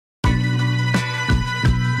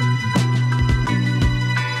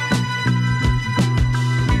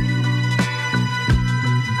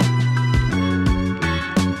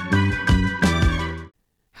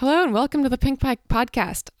and welcome to the Pink Bike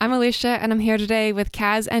Podcast. I'm Alicia, and I'm here today with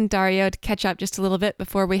Kaz and Dario to catch up just a little bit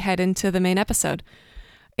before we head into the main episode.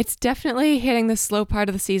 It's definitely hitting the slow part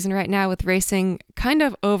of the season right now, with racing kind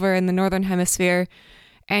of over in the Northern Hemisphere,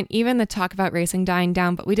 and even the talk about racing dying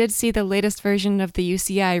down, but we did see the latest version of the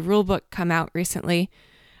UCI rulebook come out recently.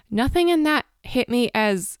 Nothing in that hit me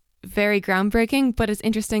as very groundbreaking, but it's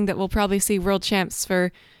interesting that we'll probably see world champs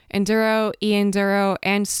for enduro, e-enduro,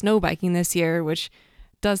 and snow biking this year, which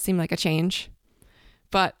does seem like a change.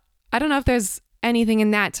 But I don't know if there's anything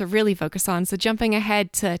in that to really focus on. So jumping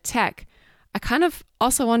ahead to tech, I kind of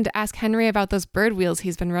also wanted to ask Henry about those bird wheels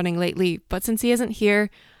he's been running lately. But since he isn't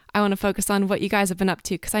here, I want to focus on what you guys have been up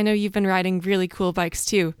to, because I know you've been riding really cool bikes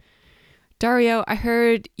too. Dario, I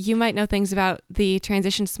heard you might know things about the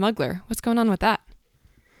Transition Smuggler. What's going on with that?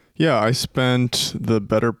 Yeah, I spent the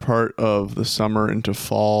better part of the summer into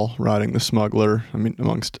fall riding the Smuggler,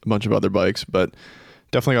 amongst a bunch of other bikes, but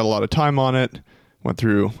definitely got a lot of time on it. Went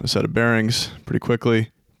through a set of bearings pretty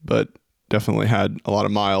quickly, but definitely had a lot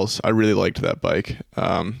of miles. I really liked that bike.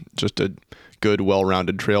 Just a good,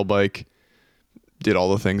 well-rounded trail bike. Did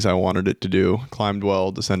all the things I wanted it to do. Climbed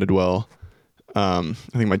well, descended well. I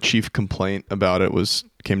think my chief complaint about it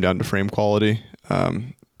came down to frame quality.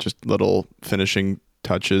 Just little finishing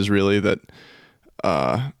touches, really, that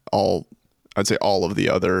I'd say all of the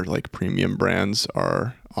other like premium brands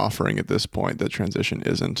are offering at this point that Transition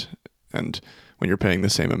isn't. And when you're paying the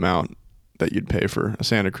same amount that you'd pay for a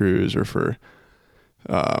Santa Cruz or for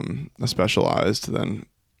a Specialized, then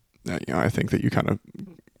I think that you kind of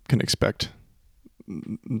can expect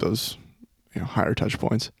those higher touch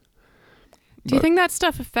points. Do you think that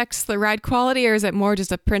stuff affects the ride quality, or is it more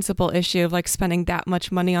just a principal issue of like spending that much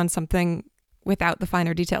money on something without the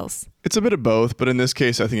finer details? It's a bit of both, but in this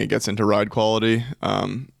case, I think it gets into ride quality.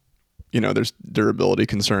 There's durability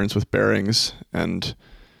concerns with bearings and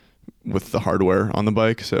with the hardware on the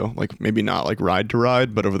bike. So like maybe not like ride to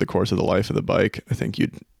ride, but over the course of the life of the bike, I think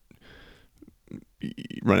you'd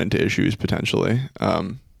run into issues potentially.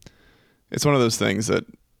 It's one of those things that,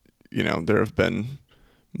 there have been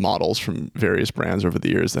models from various brands over the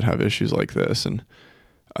years that have issues like this. And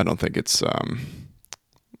I don't think it's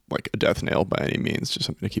like a death nail by any means, just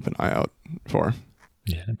something to keep an eye out for.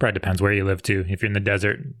 Yeah, it probably depends where you live too. If you're in the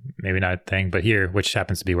desert, maybe not a thing, but here, which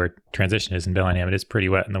happens to be where Transition is in Bellingham, it is pretty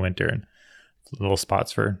wet in the winter, and little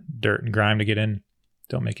spots for dirt and grime to get in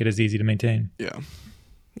don't make it as easy to maintain.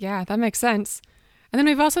 Yeah, that makes sense. And then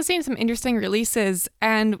we've also seen some interesting releases,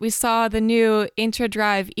 and we saw the new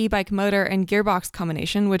intra-drive e-bike motor and gearbox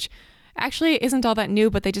combination, which actually isn't all that new,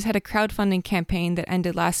 but they just had a crowdfunding campaign that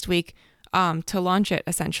ended last week to launch it,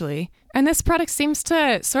 essentially. And this product seems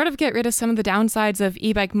to sort of get rid of some of the downsides of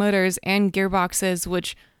e-bike motors and gearboxes,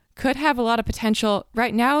 which could have a lot of potential.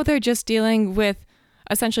 Right now, they're just dealing with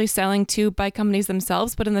essentially selling to bike companies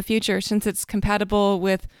themselves, but in the future, since it's compatible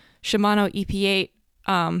with Shimano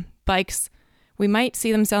EP8 bikes, we might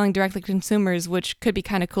see them selling directly to consumers, which could be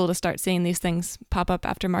kind of cool to start seeing these things pop up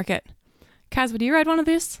aftermarket. Kaz, would you ride one of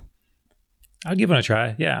these? I'll give it a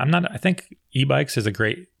try. Yeah, I think e-bikes is a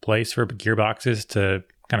great place for gearboxes to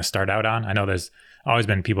kind of start out on. I know there's always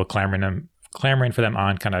been people clamoring for them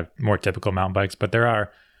on kind of more typical mountain bikes, but there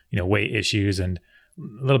are, weight issues and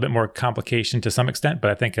a little bit more complication to some extent.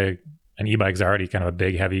 But I think an e-bike is already kind of a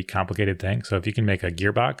big, heavy, complicated thing. So if you can make a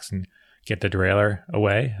gearbox and get the derailleur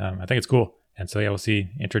away, I think it's cool. And so, yeah, we'll see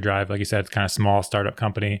IntraDrive, like you said, it's kind of small startup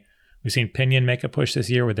company. We've seen Pinion make a push this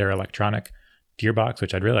year with their electronic gearbox,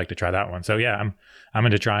 which I'd really like to try that one. So yeah, I'm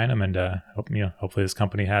into trying them, and hopefully this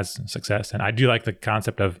company has success. And I do like the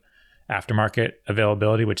concept of aftermarket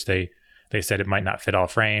availability, which they said it might not fit all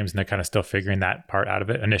frames, and they're kind of still figuring that part out of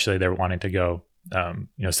it. Initially, they were wanting to go,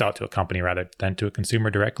 sell it to a company rather than to a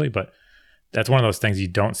consumer directly. But that's one of those things you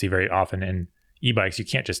don't see very often in e-bikes. You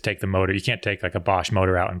can't just take the motor. You can't take like a Bosch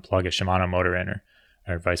motor out and plug a Shimano motor in,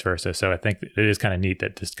 or vice versa. So I think it is kind of neat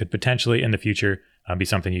that this could potentially in the future be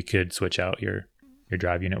something you could switch out your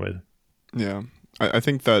drive unit with. Yeah, I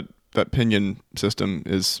think that Pinion system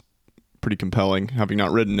is pretty compelling. Having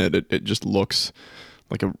not ridden it, it just looks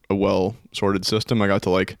like a well sorted system. I got to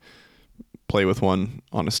like play with one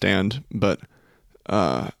on a stand, but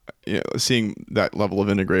seeing that level of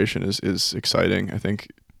integration is exciting. I think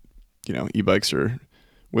e-bikes are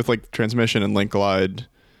with like transmission and link glide.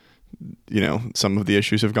 Some of the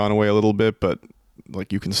issues have gone away a little bit, but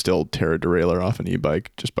like you can still tear a derailleur off an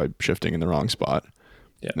e-bike just by shifting in the wrong spot.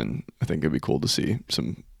 Yeah. And I think it'd be cool to see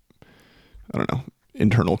some,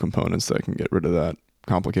 internal components that can get rid of that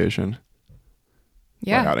complication.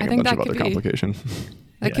 Yeah, adding I think a bunch that of other complication.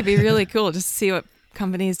 That could be really cool just to see what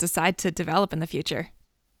companies decide to develop in the future.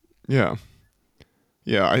 Yeah.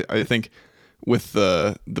 Yeah, I think with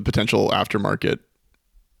the potential aftermarket,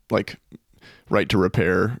 like right to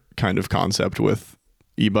repair kind of concept with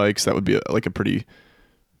e-bikes, that would be like a pretty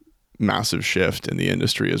massive shift in the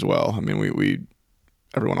industry as well. I mean, we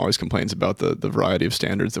everyone always complains about the variety of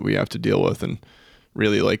standards that we have to deal with, and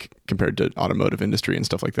really, like, compared to automotive industry and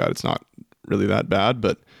stuff like that, it's not really that bad,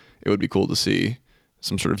 but it would be cool to see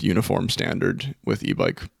some sort of uniform standard with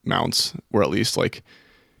e-bike mounts, or at least, like,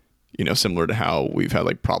 you know, similar to how we've had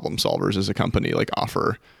like problem solvers as a company, like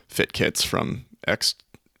offer fit kits from X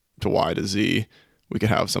to Y to Z. We could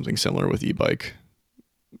have something similar with e-bike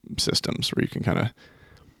systems where you can kind of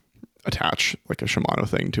attach like a Shimano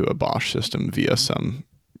thing to a Bosch system via some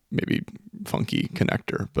maybe funky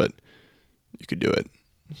connector, but you could do it.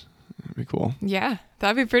 That'd be cool. Yeah,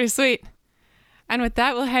 that'd be pretty sweet. And with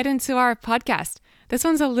that, we'll head into our podcast. This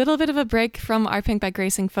one's a little bit of a break from our Pink Bike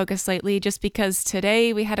Racing focus lately, just because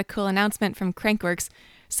today we had a cool announcement from Crankworx.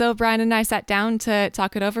 So Brian and I sat down to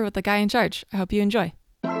talk it over with the guy in charge. I hope you enjoy.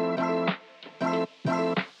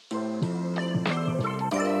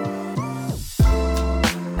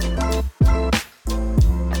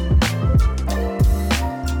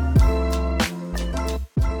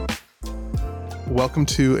 Welcome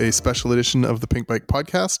to a special edition of the Pink Bike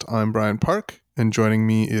Podcast. I'm Brian Park, and joining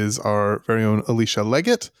me is our very own Alicia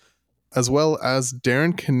Leggett, as well as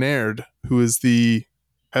Darren Kinnaird, who is the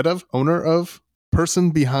owner of,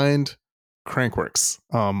 person behind Crankworx,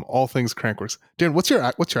 all things Crankworx. Darren, what's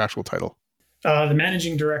your actual title? The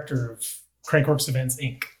managing director of Crankworx Events,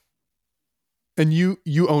 Inc. And you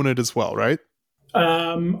own it as well, right?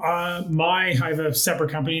 I have a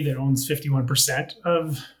separate company that owns 51%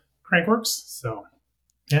 of Crankworx. So,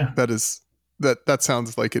 yeah. That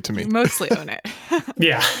sounds like it to me. You mostly own it.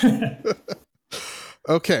 Yeah.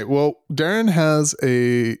 Okay, well, Darren has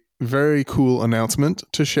a very cool announcement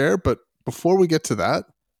to share, but before we get to that,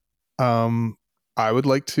 I would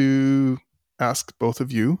like to ask both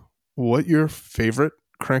of you what your favorite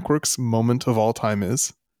Crankworx moment of all time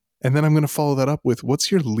is, and then I'm going to follow that up with what's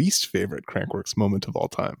your least favorite Crankworx moment of all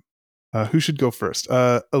time. Who should go first?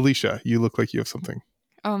 Alicia, you look like you have something.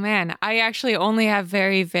 Oh man, I actually only have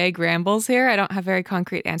very vague rambles here. I don't have very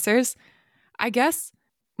concrete answers. I guess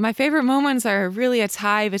my favorite moments are really a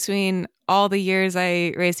tie between all the years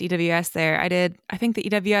I raced EWS there. I did, I think, the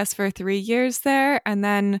EWS for 3 years there. And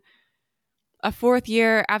then a fourth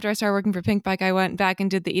year after I started working for Pink Bike, I went back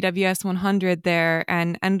and did the EWS 100 there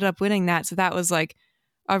and ended up winning that. So that was like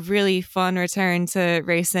a really fun return to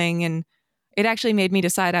racing. And it actually made me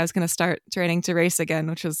decide I was going to start training to race again,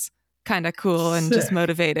 which was kind of cool and just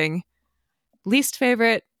motivating. Least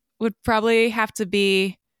favorite would probably have to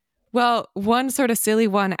be, well, one sort of silly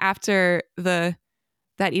one after that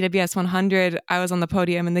EWS 100. I was on the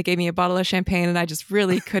podium and they gave me a bottle of champagne and I just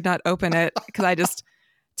really could not open it because I just,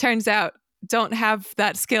 turns out, don't have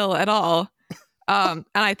that skill at all. And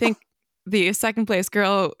I think the second place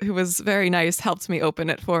girl, who was very nice, helped me open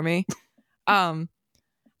it for me.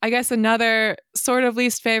 I guess another sort of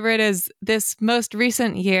least favorite is this most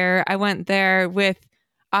recent year. I went there with,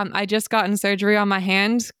 I just gotten surgery on my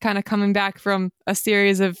hand, kind of coming back from a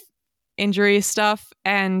series of injury stuff.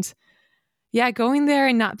 And yeah, going there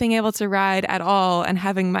and not being able to ride at all and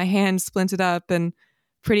having my hand splinted up and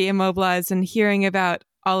pretty immobilized and hearing about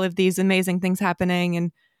all of these amazing things happening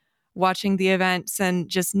and watching the events and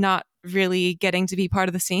just not really getting to be part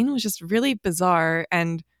of the scene was just really bizarre.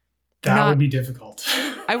 And that would be difficult.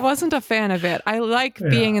 I wasn't a fan of it. I like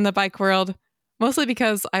being in the bike world, mostly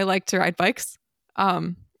because I like to ride bikes.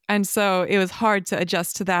 And so it was hard to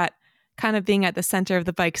adjust to that, kind of being at the center of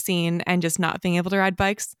the bike scene and just not being able to ride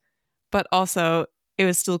bikes. But also, it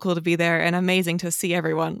was still cool to be there and amazing to see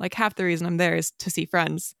everyone. Like, half the reason I'm there is to see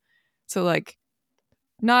friends. So, like,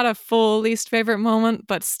 not a full least favorite moment,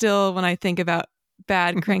 but still, when I think about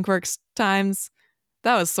bad Crankworx times,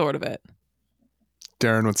 that was sort of it.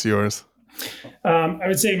 Darren, what's yours? I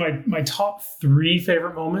would say my top 3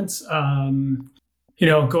 favorite moments,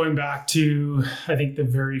 going back to, I think, the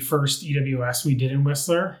very first EWS we did in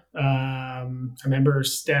Whistler. I remember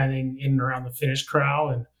standing in and around the finish corral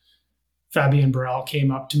and Fabien Barel came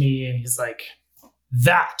up to me and he's like,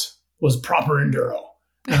 "That was proper enduro."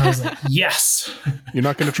 And I was like, "Yes." You're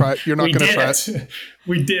not going to try. You're not going to try it.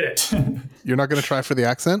 We did it. You're not going to try for the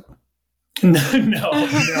accent? No.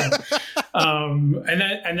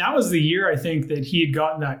 And that was the year I think that he had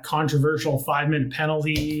gotten that controversial 5-minute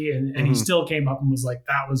penalty, and he still came up and was like,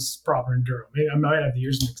 "That was proper enduro." Maybe I might have the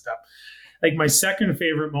years mixed up. Like, my second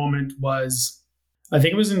favorite moment was, I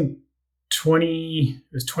think it was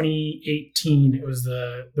 2018. It was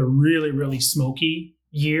the really, really smoky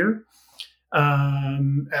year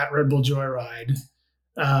at Red Bull Joyride.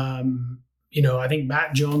 I think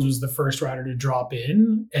Matt Jones was the first rider to drop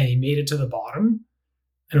in, and he made it to the bottom.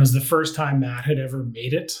 And it was the first time Matt had ever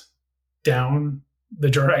made it down the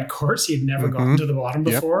Joyride course. He had never gotten to the bottom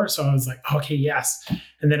before. So I was like, okay, yes.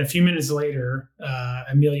 And then a few minutes later,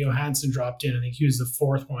 Emilio Hansen dropped in. I think he was the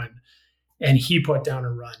fourth one, and he put down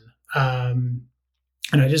a run.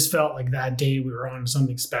 And I just felt like that day we were on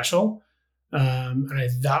something special.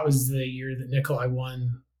 That was the year that Nikolai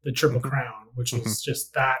won the Triple Crown, which was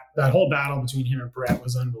just that whole battle between him and Brett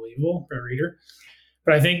was unbelievable, Brett Reeder.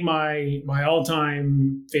 But I think my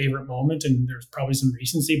all-time favorite moment, and there's probably some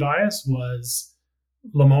recency bias, was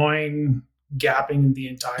Lemoyne gapping the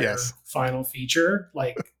entire final feature.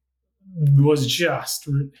 Like, was just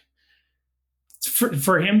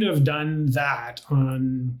for him to have done that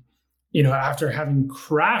on, after having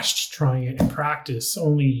crashed trying it in practice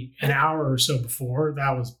only an hour or so before,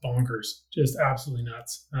 that was bonkers. Just absolutely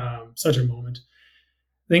nuts. Such a moment.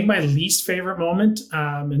 I think my least favorite moment,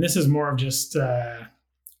 and this is more of just, a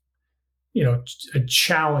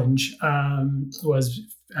challenge, was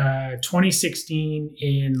 2016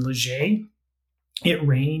 in Leger. It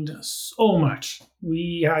rained so much.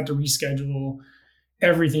 We had to reschedule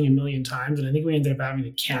everything a million times. And I think we ended up having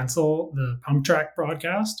to cancel the pump track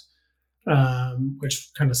broadcast,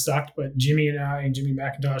 which kind of sucked. But Jimmy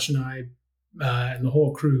McIntosh and I, and the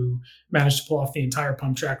whole crew managed to pull off the entire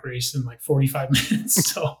pump track race in like 45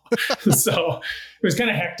 minutes. So it was kind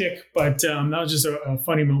of hectic, but that was just a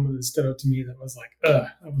funny moment that stood out to me. That was like,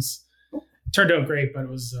 turned out great, but it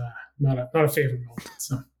was not a favorite moment.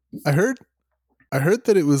 So I heard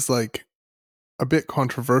that it was like a bit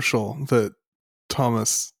controversial that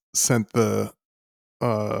Thomas sent the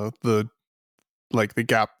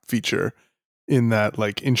gap feature, in that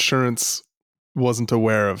like insurance wasn't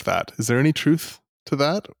aware of that. Is there any truth to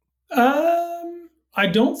that? I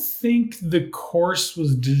don't think the course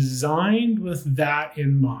was designed with that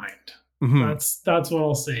in mind. That's what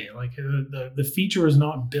I'll say. Like the feature was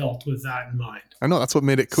not built with that in mind. I know, that's what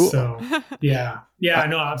made it cool. So yeah, I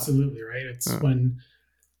know, absolutely right. It's when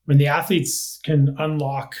the athletes can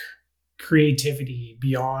unlock creativity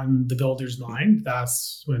beyond the builder's mind,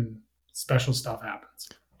 that's when special stuff happens.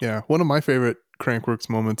 Yeah, one of my favorite Crankworx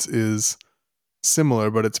moments is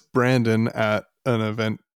similar, but it's Brandon at an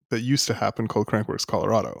event that used to happen called Crankworx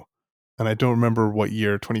Colorado. And I don't remember what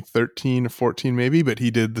year, 2013 or 14 maybe, but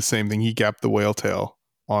he did the same thing. He gapped the whale tail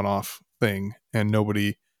on-off thing, and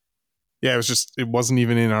nobody... Yeah, it wasn't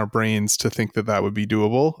even in our brains to think that would be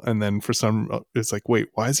doable. And then for some, it's like, wait,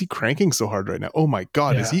 why is he cranking so hard right now? Oh my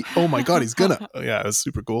God, is he? Oh my God, he's gonna. Yeah, it was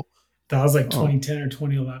super cool. That was like 2010 or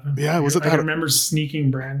 2011. Yeah, was it that? I remember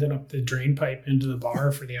sneaking Brandon up the drain pipe into the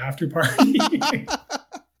bar for the after party.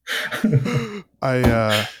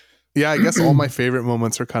 I guess all my favorite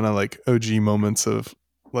moments are kind of like OG moments of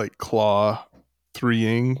like claw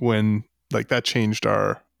 3ing, when like that changed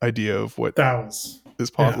our idea of what that was. Is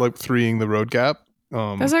like 3ing the road gap.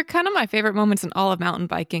 Those are kind of my favorite moments in all of mountain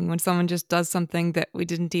biking, when someone just does something that we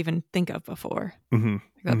didn't even think of before.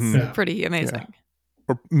 That's pretty amazing. Yeah.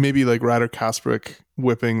 Or maybe like Ryder Kasprick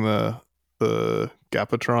whipping the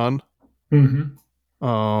Gapatron.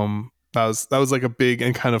 That was like a big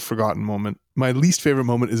and kind of forgotten moment. My least favorite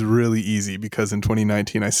moment is really easy, because in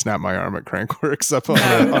 2019 I snapped my arm at Crankworx up on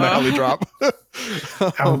a heli drop.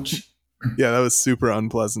 Ouch. Yeah, that was super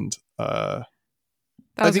unpleasant.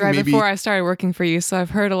 That was right before I started working for you, so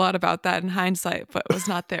I've heard a lot about that in hindsight, but was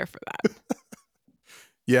not there for that.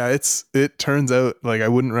 Yeah, it turns out like I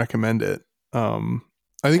wouldn't recommend it. I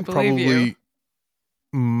think probably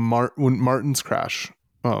Martin's crash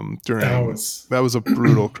during that was a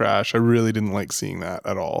brutal crash. I really didn't like seeing that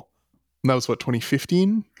at all. And that was what,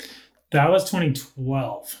 2015? That was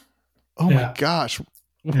 2012. Oh my gosh.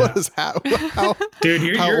 What is happening? Dude,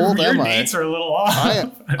 your dates are a little off.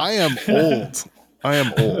 I am old.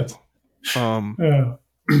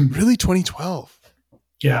 Really 2012.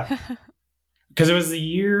 Yeah. Because it was the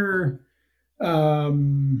year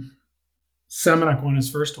Semenuk won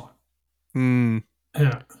his first one.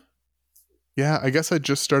 Yeah, I guess I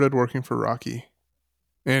just started working for Rocky.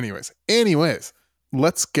 Anyways,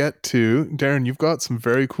 let's get to Darren. You've got some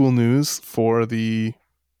very cool news for the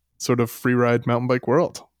sort of free ride mountain bike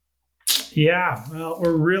world. Yeah, well,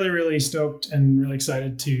 we're really, really stoked and really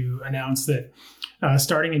excited to announce that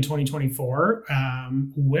starting in 2024,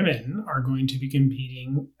 women are going to be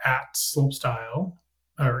competing at slopestyle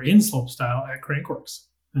or in slopestyle at Crankworx.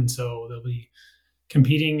 And so they'll be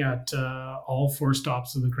competing at all 4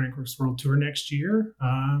 stops of the Crankworx World Tour next year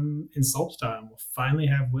in slopestyle. And we'll finally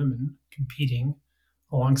have women competing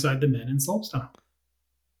alongside the men in slopestyle.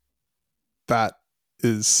 That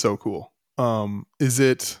is so cool. Is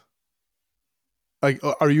it like,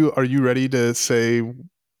 are you ready to say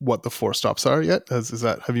what the 4 stops are yet?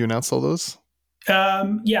 Have you announced all those?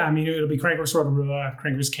 Yeah, I mean, it'll be Crankworx Rotorua,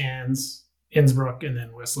 Crankworx Cairns, Innsbruck, and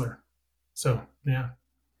then Whistler. So, yeah.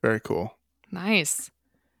 Very cool. Nice.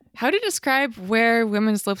 How do you describe where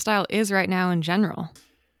women's slopestyle is right now in general?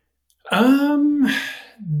 The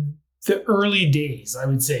early days, I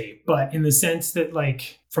would say, but in the sense that,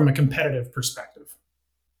 like, from a competitive perspective,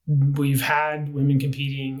 we've had women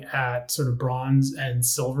competing at sort of bronze and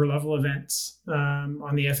silver level events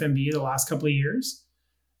on the FMB the last couple of years.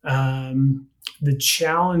 The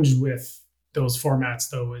challenge with those formats,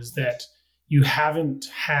 though, is that you haven't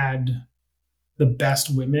had the best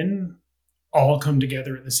women all come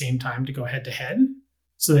together at the same time to go head to head.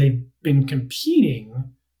 So they've been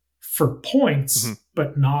competing for points,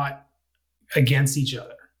 but not against each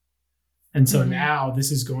other. And so now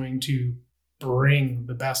this is going to bring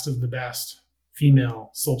the best of the best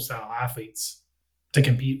female slopestyle athletes to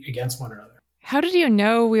compete against one another. How did you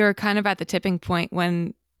know we were kind of at the tipping point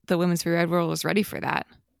when the women's freeride world was ready for that?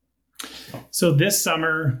 So this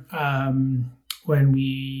summer, when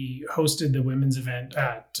we hosted the women's event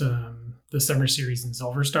at the summer series in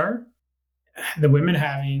Silver Star, the women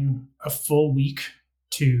having a full week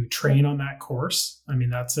to train on that course. I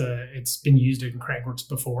mean, it's been used in Crankworx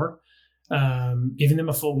before. Giving them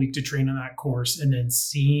a full week to train on that course and then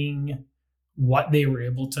seeing what they were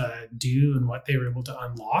able to do and what they were able to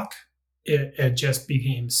unlock, it just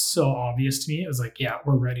became so obvious to me. It was like, yeah,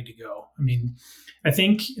 we're ready to go. I mean, I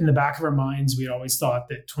think in the back of our minds, we'd always thought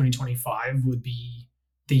that 2025 would be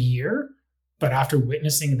the year. But after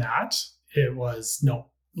witnessing that, it was, no,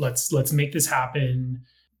 let's make this happen.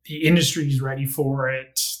 The industry's ready for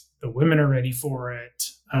it. The women are ready for it.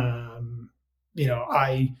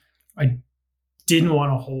 I didn't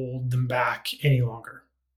want to hold them back any longer.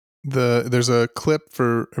 There's a clip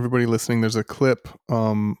for everybody listening. There's a clip.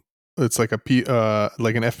 It's like like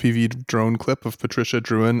an FPV drone clip of Patricia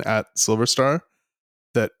Druin at Silver Star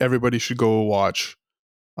that everybody should go watch.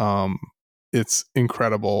 It's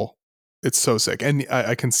incredible. It's so sick. And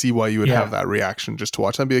I can see why you would have that reaction just to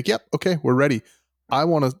watch that and be like, yep, okay, we're ready. I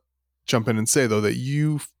want to jump in and say, though, that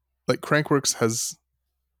Crankworx has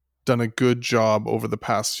done a good job over the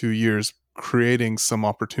past few years creating some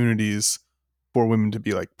opportunities for women to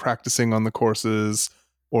be like practicing on the courses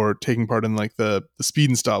or taking part in like the speed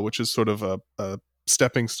and style, which is sort of a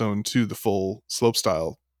stepping stone to the full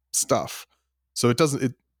slopestyle stuff. So it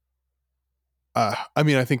doesn't, I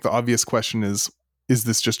think the obvious question is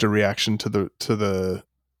this just a reaction to the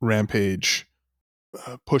Rampage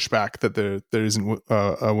pushback that there isn't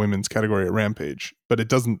a women's category at Rampage? But it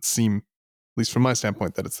doesn't seem, at least from my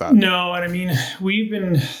standpoint, that it's that. No, and I mean,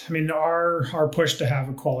 our push to have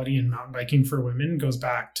equality in mountain biking for women goes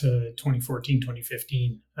back to 2014,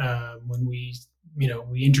 2015, when we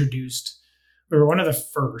introduced, we were one of the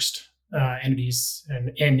first entities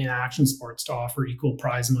and in action sports to offer equal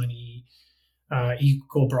prize money,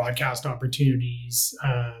 equal broadcast opportunities,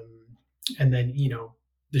 and then,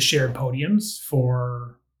 the shared podiums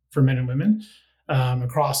for men and women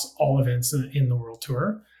across all events in the World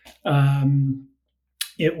Tour.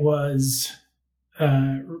 It was,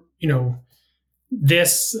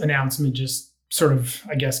 this announcement just sort of,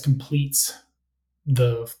 I guess, completes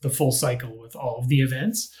the full cycle with all of the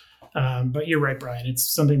events. But you're right, Brian. It's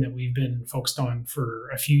something that we've been focused on for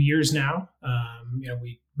a few years now.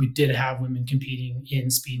 We did have women competing in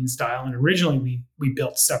speed and style, and originally we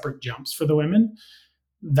built separate jumps for the women.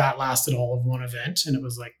 That lasted all of one event, and it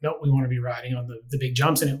was like, nope, we want to be riding on the big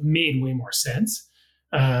jumps, and it made way more sense.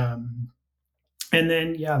 And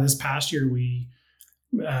then, this past year, we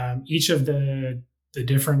each of the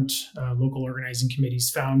different local organizing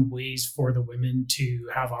committees found ways for the women to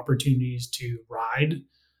have opportunities to ride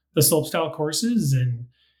the slopestyle courses, and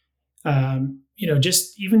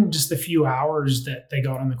just the few hours that they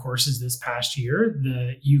got on the courses this past year,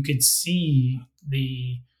 you could see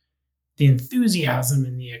the enthusiasm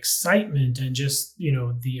and the excitement and just,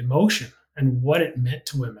 the emotion and what it meant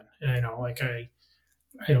to women.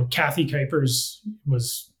 Kathy Kuipers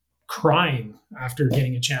was crying after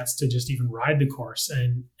getting a chance to just even ride the course.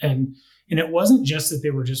 And it wasn't just that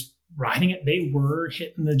they were just riding it. They were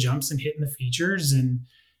hitting the jumps and hitting the features. And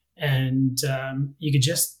you could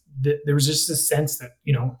there was just a sense that,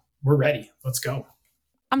 we're ready, let's go.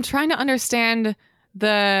 I'm trying to understand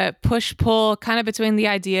the push-pull kind of between the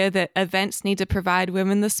idea that events need to provide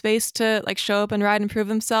women the space to like show up and ride and prove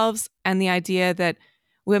themselves, and the idea that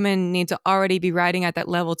women need to already be riding at that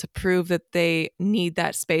level to prove that they need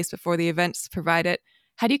that space before the events provide it.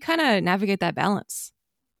 How do you kind of navigate that balance?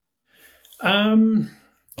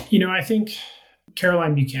 I think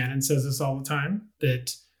Caroline Buchanan says this all the time,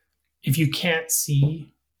 that if you can't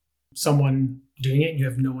see someone doing it and you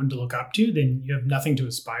have no one to look up to, then you have nothing to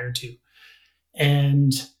aspire to.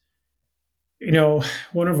 And,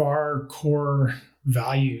 one of our core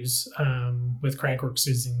values with Crankworx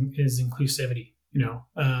is inclusivity,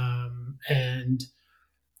 and,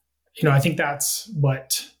 I think that's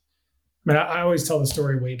what, I always tell the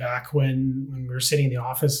story way back when we were sitting in the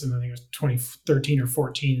office, and I think it was 2013 or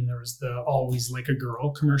 14, and there was the Always Like a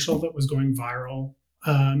Girl commercial that was going viral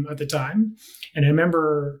at the time. And I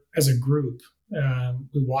remember as a group,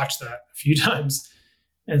 we watched that a few times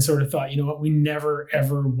and sort of thought, we never,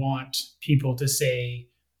 ever want people to say,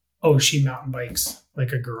 oh, she mountain bikes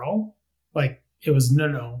like a girl. Like, it was,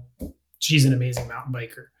 no, she's an amazing mountain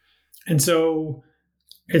biker. And so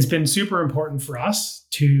it's been super important for us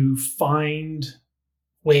to find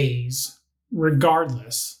ways,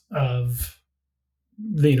 regardless of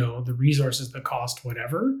the resources, the cost,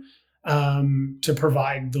 whatever, to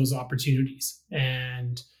provide those opportunities.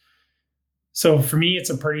 And so for me,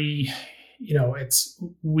 it's a pretty,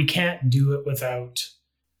 we can't do it without,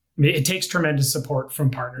 it takes tremendous support from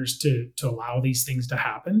partners to allow these things to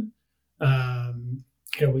happen.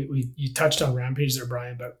 You touched on Rampage there,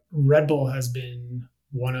 Brian, but Red Bull has been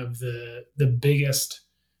one of the biggest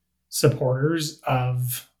supporters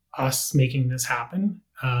of us making this happen.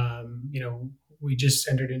 We just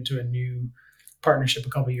entered into a new partnership a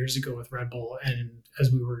couple of years ago with Red Bull, and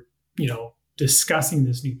as we were, discussing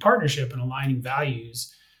this new partnership and aligning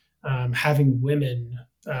values, having women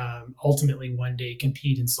ultimately one day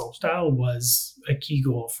compete in slopestyle was a key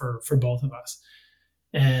goal for both of us.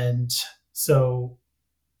 And so,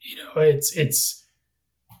 it's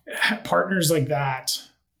partners like that,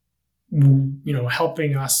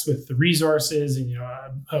 helping us with the resources, and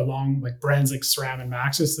along like brands like SRAM and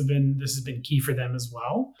Maxxis this has been key for them as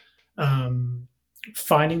well.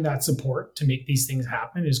 Finding that support to make these things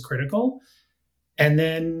happen is critical. And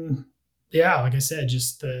then, like I said,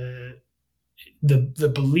 just the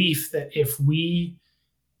belief that if we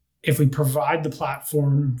provide the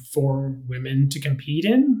platform for women to compete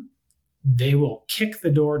in, they will kick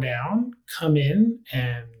the door down, come in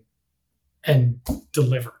and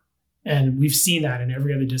deliver. And we've seen that in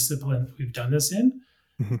every other discipline that we've done this in.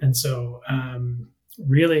 Mm-hmm. And so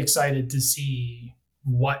really excited to see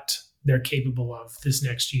what they're capable of this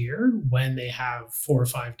next year when they have 4 or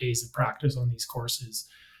 5 days of practice on these courses,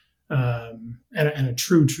 and a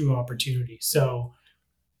true opportunity. So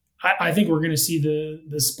I think we're going to see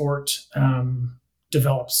the sport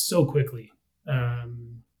develop so quickly.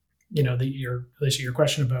 Your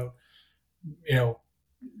question about,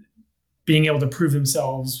 being able to prove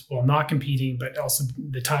themselves while not competing, but also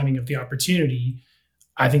the timing of the opportunity.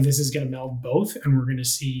 I think this is going to meld both, and we're going to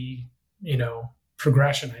see,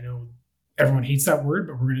 progression. I know everyone hates that word,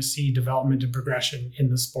 but we're going to see development and progression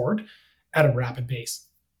in the sport at a rapid pace.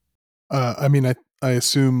 I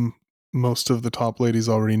assume most of the top ladies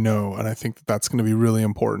already know, and I think that's going to be really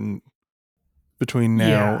important between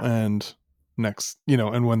now and next,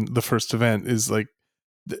 and when the first event is like,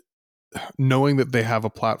 knowing that they have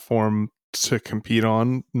a platform to compete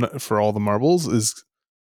on for all the marbles is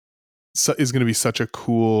going to be such a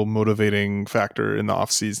cool motivating factor in the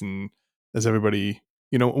off season, as everybody,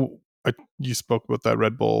 you spoke about that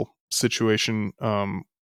Red Bull situation.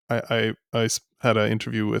 I had an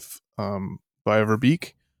interview with Via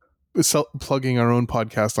Verbeek, plugging our own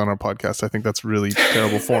podcast on our podcast. I think that's really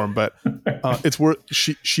terrible form, but it's worth.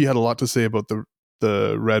 She had a lot to say about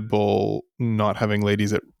the Red Bull not having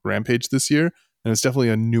ladies at Rampage this year, and it's definitely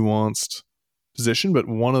a nuanced position. But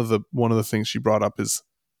one of the things she brought up is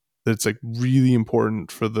that it's like really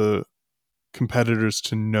important for the competitors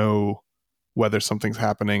to know whether something's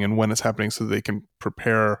happening and when it's happening, so they can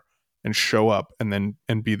prepare and show up and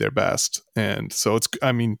be their best. And so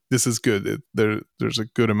this is good. There's a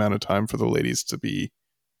good amount of time for the ladies to be,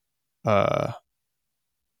 the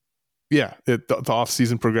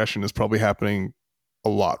off-season progression is probably happening a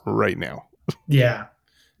lot right now. Yeah.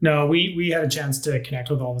 No, we had a chance to connect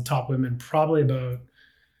with all the top women probably about,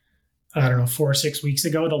 4 or 6 weeks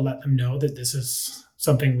ago, to let them know that this is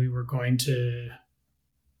something we were going to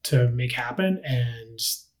make happen. And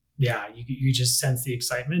you just sense the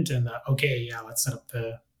excitement and let's set up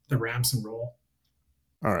the ramps and roll.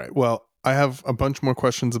 All right. Well, I have a bunch more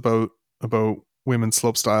questions about women's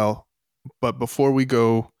slopestyle, but before we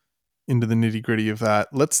go into the nitty gritty of that,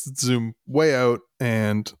 let's zoom way out,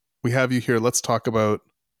 and we have you here. Let's talk about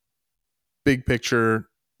big picture,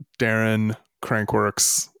 Darren,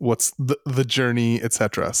 Crankworx, what's the journey,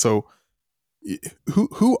 etc. So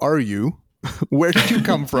who are you? Where did you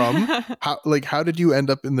come from? How did you end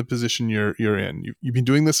up in the position you're in? You've been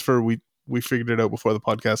doing this for, we figured it out before the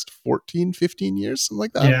podcast, 14, 15 years, something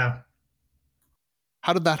like that. Yeah.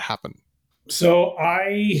 How did that happen? So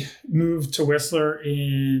I moved to Whistler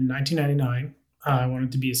in 1999. I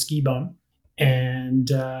wanted to be a ski bum, and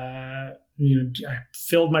I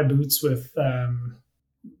filled my boots with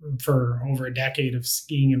for over a decade of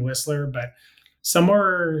skiing in Whistler. But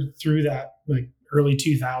somewhere through that, like early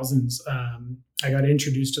 2000s, I got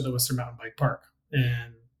introduced to the Whistler Mountain Bike Park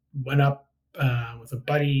and went up with a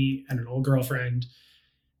buddy and an old girlfriend.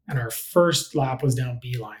 And our first lap was down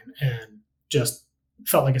Beeline, and just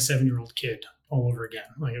felt like a 7-year-old kid all over again.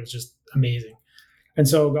 Like, it was just amazing. And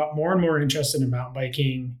so got more and more interested in mountain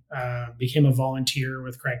biking, became a volunteer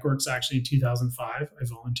with Crankworx actually in 2005. I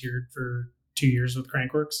volunteered for 2 years with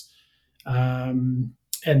Crankworx. And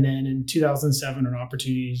then in 2007, an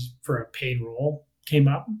opportunity for a paid role came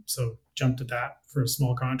up. So jumped at that for a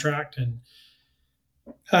small contract, and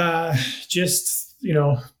just,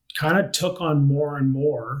 kind of took on more and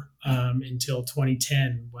more until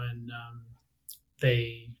 2010 when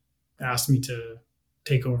they asked me to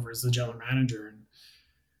take over as the general manager.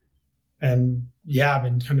 And yeah, I've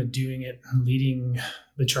been kind of doing it, leading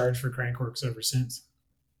the charge for Crankworx ever since.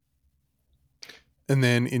 And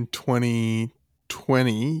then in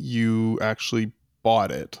 2020, you actually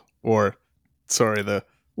bought it, or sorry, the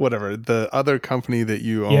other company that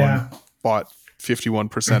you own bought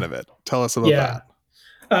 51% of it. Tell us about that.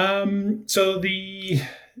 So the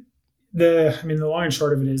long and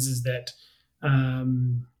short of it is that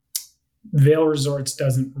Vail Resorts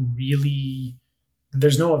doesn't really,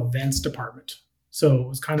 there's no events department. So it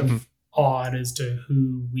was kind of odd as to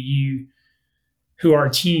who our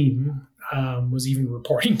team was even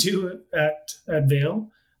reporting to at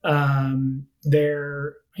Vail. I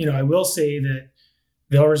will say that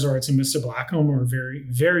Vail Resorts and Mr. Blackcomb are very,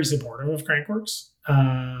 very supportive of Crankworx.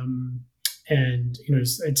 And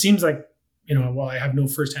it seems like, while I have no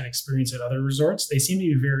firsthand experience at other resorts, they seem to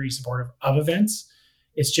be very supportive of events.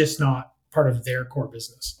 It's just not part of their core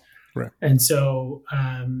business. Right. And so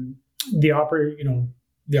the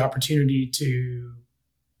opportunity to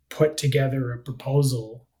put together a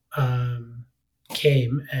proposal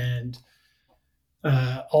came, and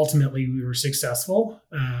ultimately we were successful.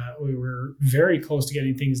 We were very close to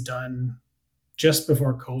getting things done just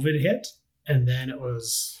before COVID hit. And then it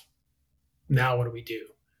was, now what do we do?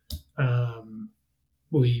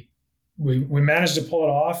 We managed to pull it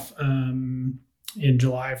off in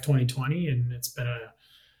July of 2020, and it's been an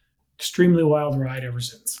extremely wild ride ever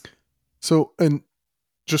since. So, and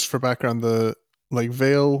just for background,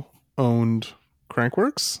 Vail owned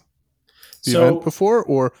Crankworx, the event before,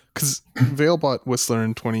 or because Vail bought Whistler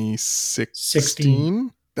in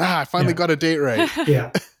 2016. I finally got a date right.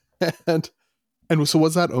 Yeah. and so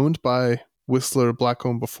was that owned by Whistler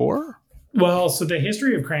Blackcomb before? Well, so the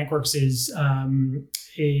history of Crankworx is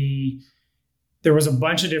there was a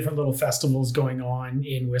bunch of different little festivals going on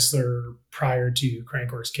in Whistler prior to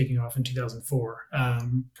Crankworx kicking off in 2004.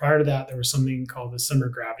 Prior to that, there was something called the Summer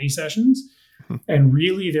Gravity Sessions. And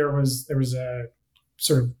really there was a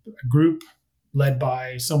sort of a group led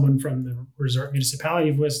by someone from the Resort Municipality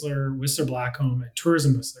of Whistler, Whistler Blackcomb, and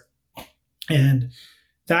Tourism Whistler. And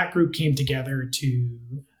that group came together to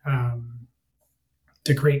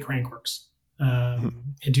create Crankworx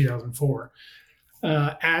in 2004.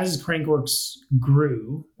 As Crankworx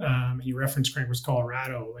grew, you referenced Crankworx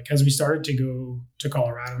Colorado, as we started to go to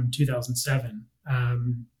Colorado in 2007,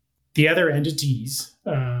 the other entities,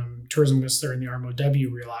 Tourism Whistler and the RMOW,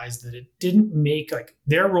 realized that it didn't make,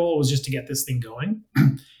 their role was just to get this thing going.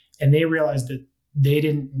 And they realized that they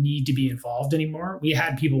didn't need to be involved anymore. We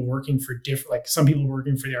had people working for different, some people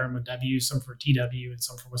working for the RMOW, some for TW, and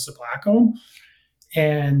some for Whistler Blackcomb.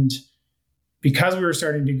 And because we were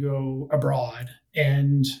starting to go abroad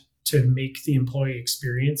and to make the employee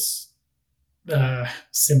experience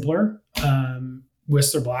simpler,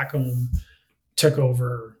 Whistler Blackcomb took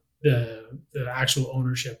over the actual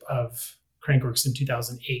ownership of Crankworx in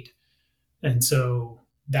 2008. And so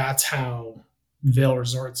that's how Vail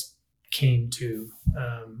Resorts came to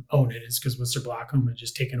own it, is because Whistler Blackcomb had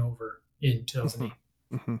just taken over in 2008.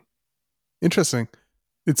 Mm-hmm. Interesting.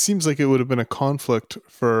 It seems like it would have been a conflict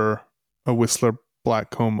for a Whistler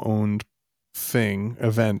Blackcomb owned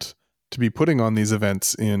event to be putting on these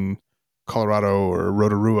events in Colorado or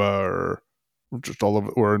Rotorua or just all over,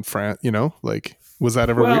 or in France, was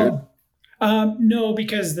that ever weird? No,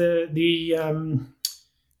 because the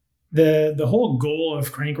whole goal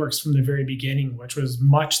of Crankworx from the very beginning, which was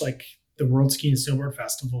much like the World Ski and Snowboard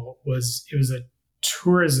Festival, was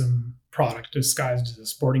tourism product disguised as a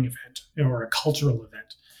sporting event or a cultural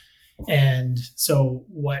event. And so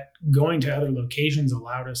what going to other locations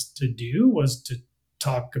allowed us to do was to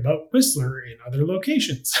talk about Whistler in other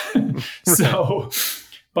locations. So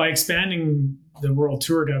by expanding the world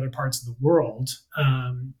tour to other parts of the world,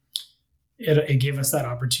 it gave us that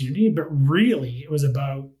opportunity. But really, it was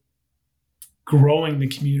about growing the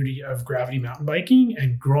community of gravity mountain biking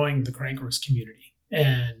and growing the Crankworx community.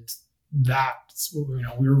 And that's,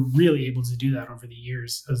 we were really able to do that over the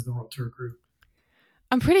years as the world tour grew.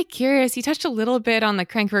 I'm pretty curious. You touched a little bit on the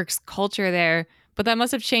Crankworx culture there, but that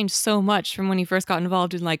must have changed so much from when you first got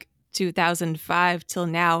involved in like 2005 till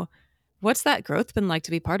now. What's that growth been like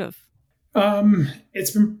to be part of?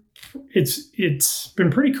 It's been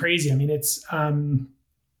pretty crazy. I mean,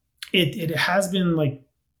 it has been like,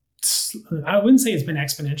 I wouldn't say it's been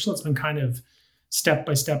exponential. It's been kind of step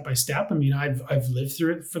by step by step. I mean, I've lived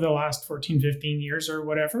through it for the last 14, 15 years or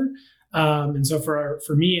whatever. And so for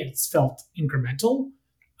me, it's felt incremental.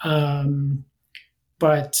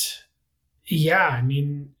 But yeah, I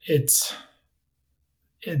mean,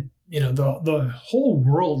 the whole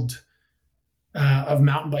world of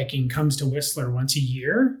mountain biking comes to Whistler once a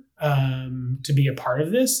year to be a part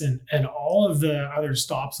of this, and all of the other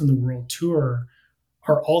stops in the world tour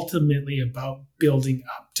are ultimately about building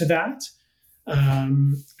up to that.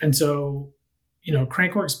 And so,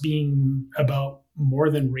 Crankworx being about more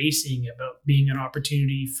than racing, about being an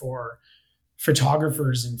opportunity for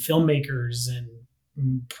photographers and filmmakers and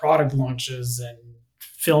product launches and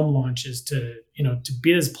film launches to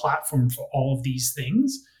be this platform for all of these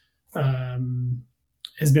things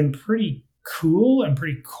has been pretty cool and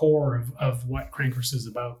pretty core of what Crankworx is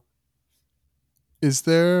about. Is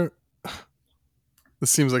there, this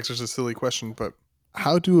seems like such a silly question, but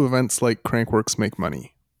how do events like Crankworx make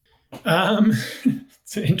money?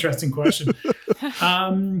 It's an interesting question.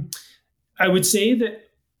 I would say that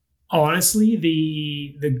honestly,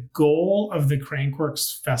 the goal of the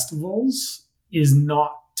Crankworx festivals is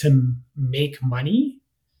not to make money,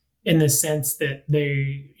 in the sense that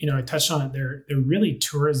they, I touched on it, they're really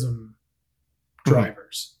tourism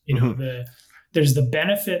drivers. There's the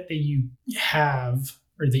benefit that you have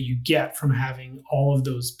or that you get from having all of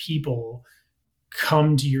those people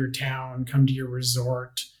come to your town, come to your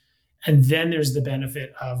resort. And then there's the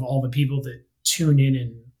benefit of all the people that tune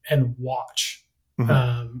in and watch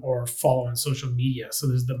or follow on social media. So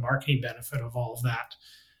there's the marketing benefit of all of that.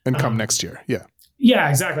 And come next year. Yeah. Yeah,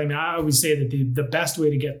 exactly. I mean, I always say that the best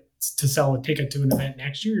way to get to sell a ticket to an event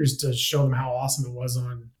next year is to show them how awesome it was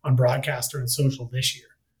on broadcast or in social this year.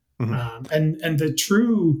 And the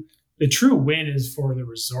true win is for the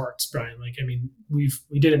resorts, Brian. Like, I mean, we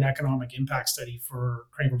did an economic impact study for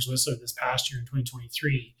Crankworx Whistler this past year in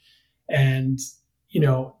 2023. And,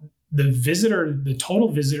 the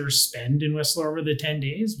total visitor spend in Whistler over the 10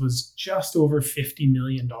 days was just over $50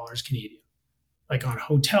 million Canadian, like on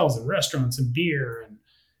hotels and restaurants and beer. And,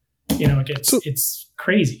 it's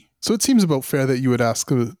crazy. So it seems about fair that you would ask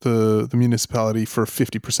the municipality for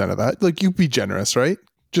 50% of that. Like, you'd be generous, right?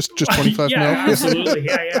 Just 25 yeah, mil? Absolutely.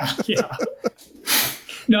 Yeah.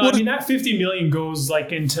 No, I mean, that 50 million goes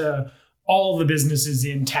like into all the businesses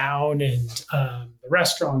in town and the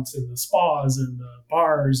restaurants and the spas and the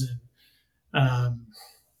bars and a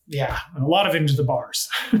lot of it into the bars.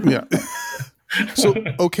 Yeah. So,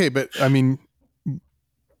 okay, but I mean,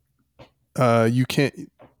 you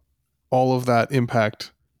can't, all of that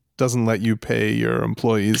impact doesn't let you pay your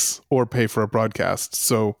employees or pay for a broadcast.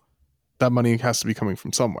 So that money has to be coming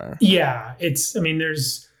from somewhere. Yeah.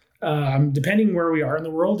 There's, depending where we are in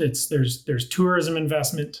the world, there's tourism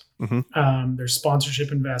investment. There's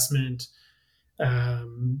sponsorship investment.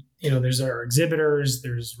 There's our exhibitors,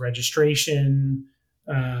 there's registration.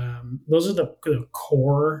 Those are the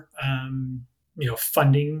core,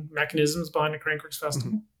 funding mechanisms behind a Crankworx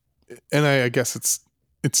festival. And I guess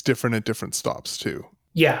it's different at different stops too.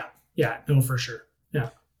 Yeah. No, for sure. Yeah.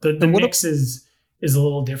 The mix is a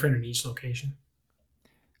little different in each location.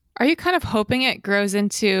 Are you kind of hoping it grows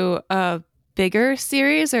into a bigger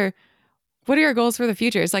series, or what are your goals for the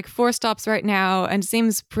future? It's like 4 stops right now and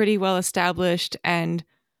seems pretty well established and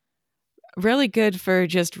really good for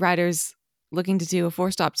just riders looking to do a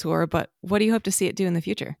 4-stop tour. But what do you hope to see it do in the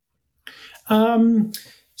future?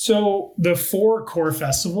 So the 4 core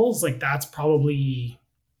festivals, like that's probably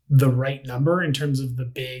the right number in terms of the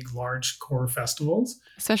big, large core festivals.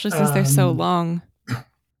 Especially since they're so long.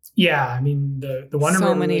 Yeah, I mean, the one in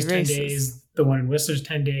Rotorua is 10 races. days, the one in Whistler's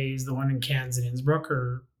 10 days, the one in Cairns and Innsbruck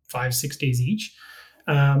are 5-6 days each.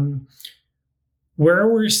 Where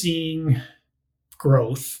we're seeing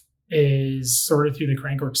growth is sort of through the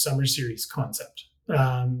Crankworx Summer Series concept.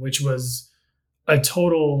 which was a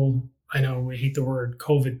total, I know we hate the word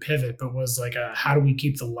COVID pivot, but was like a how do we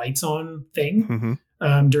keep the lights on thing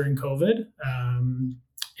during COVID.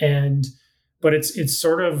 But it's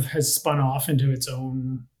sort of has spun off into its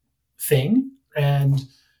own thing. And,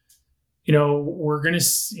 we're going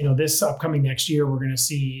to, this upcoming next year, we're going to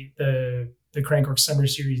see the Crankworx Summer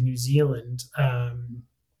Series New Zealand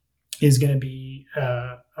is going to be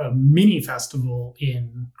a mini festival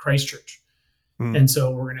in Christchurch. And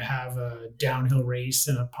so we're going to have a downhill race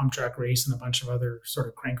and a pump track race and a bunch of other sort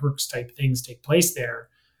of Crankworx type things take place there.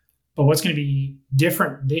 But what's going to be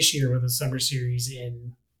different this year with the Summer Series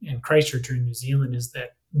in Christchurch or in New Zealand is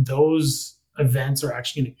that those events are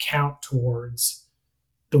actually going to count towards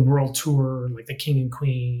the World Tour, like the King and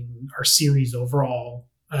Queen, our series overall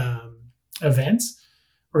events.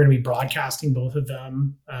 We're going to be broadcasting both of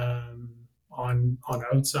them on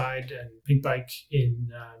Outside and Pink Bike in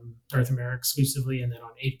North America exclusively, and then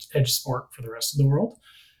on Edge Sport for the rest of the world,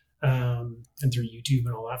 and through YouTube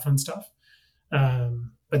and all that fun stuff.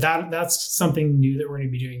 But that's something new that we're going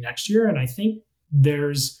to be doing next year, and I think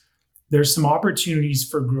there's some opportunities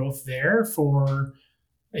for growth there for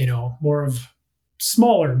more of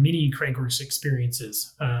smaller mini Crankworx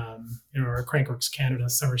experiences. Our Crankworx Canada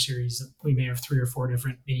Summer Series, we may have 3 or 4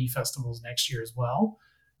 different mini festivals next year as well,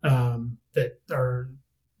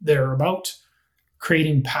 they're about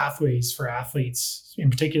creating pathways for athletes,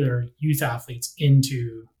 in particular youth athletes,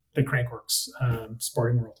 into the Crankworx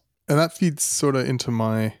sporting world. And that feeds sort of into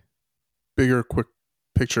my bigger quick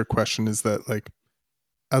picture question, is that, like,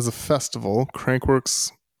 as a festival,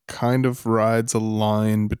 Crankworx kind of rides a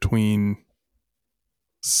line between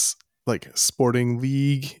like sporting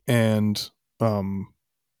league and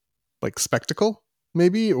like spectacle,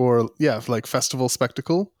 maybe, or like festival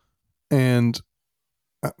spectacle. And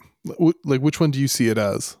like, which one do you see it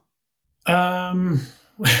as? What's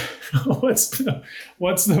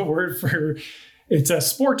the word for? It's a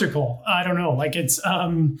sporticle. I don't know. Like it's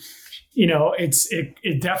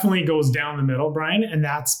it definitely goes down the middle, Brian, and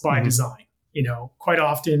that's by design. Quite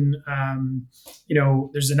often,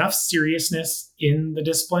 there's enough seriousness in the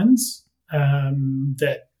disciplines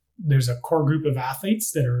that there's a core group of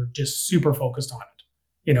athletes that are just super focused on it.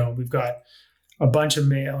 We've got a bunch of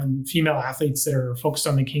male and female athletes that are focused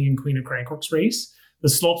on the King and Queen of Crankworx race. The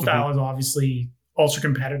slope style is obviously ultra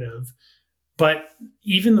competitive, but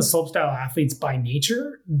even the slope style athletes by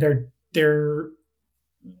nature, they're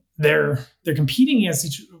competing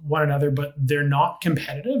against one another, but they're not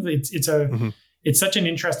competitive. It's such an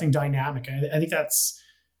interesting dynamic. I think that's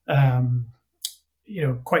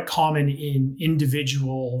quite common in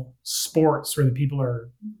individual sports where the people are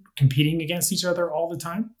competing against each other all the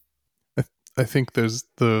time. I think there's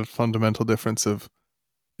the fundamental difference of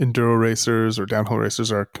enduro racers or downhill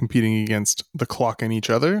racers are competing against the clock and each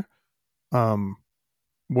other,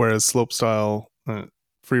 whereas slopestyle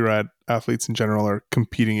freeride athletes in general are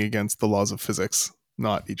competing against the laws of physics,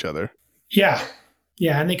 not each other. Yeah,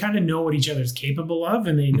 and they kind of know what each other's capable of,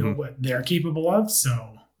 and they know what they're capable of.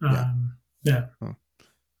 So, yeah.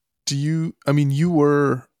 Do you? I mean, you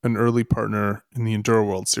were an early partner in the Enduro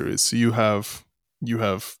World Series, so you have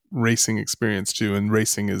racing experience too, and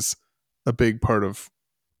racing is a big part of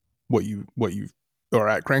what you are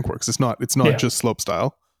at Crankworx. It's not just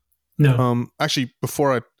slopestyle. No. Actually,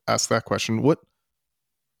 before I ask that question,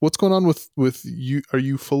 what's going on with you? Are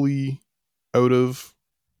you fully out of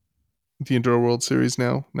the Enduro World Series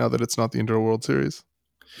now that it's not the Enduro World Series?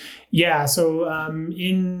 Yeah. So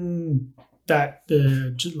in the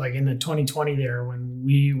 2020 there, when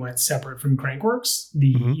we went separate from Crankworx,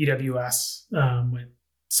 the EWS went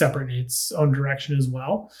separate in its own direction as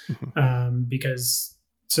well. Because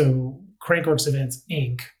Crankworx Events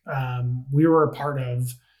Inc., we were a part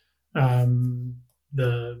of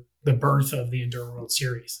the birth of the Enduro World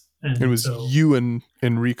Series. And it was you and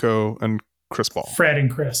Enrico and Chris Ball. Fred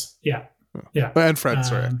and Chris. Yeah. And Fred,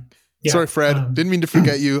 sorry. Sorry, Fred. Didn't mean to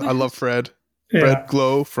forget you. I love Fred. Fred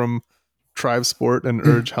Glow from Tribe Sport and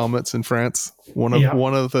Urge Helmets in France. One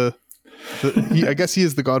of the I guess he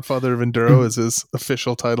is the godfather of enduro is his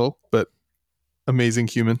official title, but amazing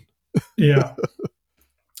human. Yeah.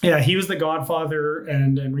 Yeah, he was the godfather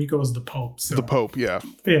and Enrico was the Pope. So. The Pope, yeah.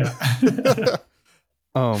 Yeah.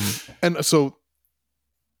 And so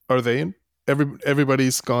are they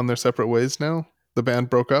everybody's gone their separate ways now? The band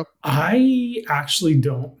broke up? I actually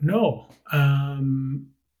don't know.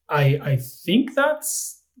 I think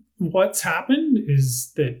that's what's happened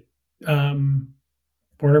is that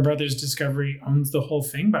Warner Brothers Discovery owns the whole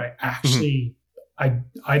thing, but I actually I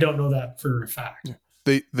don't know that for a fact. Yeah.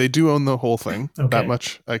 They do own the whole thing. Okay. That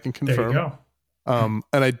much I can confirm. There you go.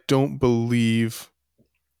 And I don't believe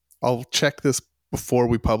I'll check this before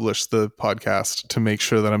we publish the podcast to make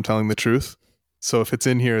sure that I'm telling the truth. So if it's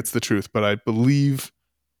in here, it's the truth. But I believe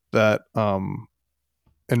that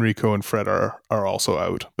Enrico and Fred are also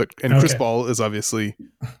out. And Chris Ball is obviously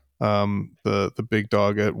the big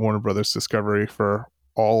dog at Warner Brothers Discovery for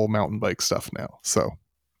all mountain bike stuff now. So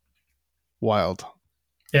wild.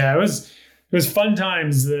 Yeah, it was fun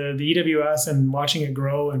times, the EWS, and watching it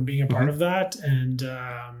grow and being a part of that, and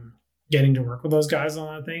getting to work with those guys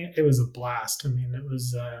on that thing. It was a blast. I mean, it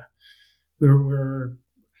was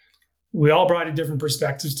we all brought in different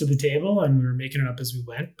perspectives to the table, and we were making it up as we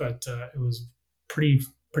went. But it was pretty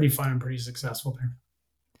fun and pretty successful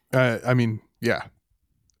there. I mean, yeah.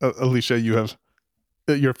 Alicia, you have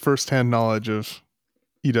your firsthand knowledge of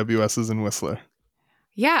EWSs in Whistler.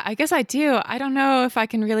 Yeah, I guess I do. I don't know if I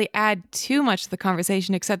can really add too much to the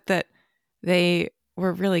conversation, except that they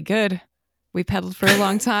were really good. We pedaled for a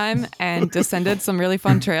long time and descended some really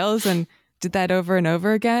fun trails and did that over and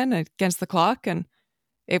over again against the clock, and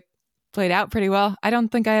it played out pretty well. I don't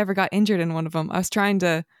think I ever got injured in one of them. I was trying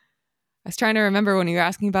to remember when you were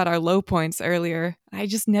asking about our low points earlier. I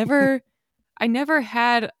just never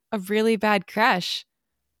had a really bad crash.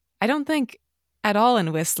 I don't think at all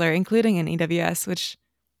in Whistler, including in EWS, which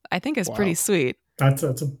I think is pretty sweet. That's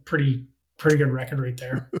a pretty good record right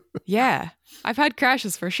there. Yeah, I've had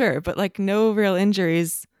crashes for sure, but like no real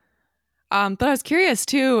injuries. But I was curious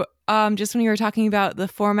too, just when you were talking about the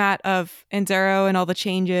format of Enduro and all the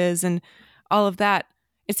changes and all of that,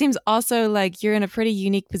 it seems also like you're in a pretty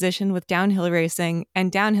unique position with downhill racing,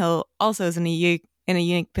 and downhill also is in a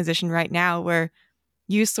unique position right now where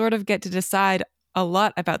you sort of get to decide a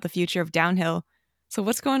lot about the future of downhill. So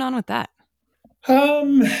what's going on with that?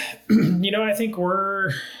 I think we're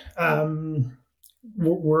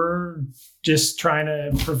just trying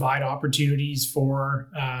to provide opportunities for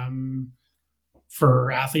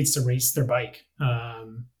athletes to race their bike.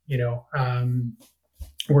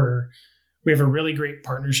 We have a really great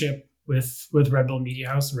partnership with Red Bull Media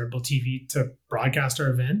House and Red Bull TV to broadcast our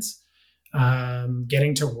events.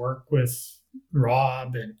 Getting to work with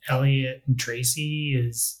Rob and Elliot and Tracy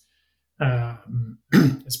is that's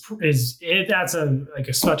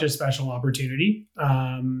such a special opportunity.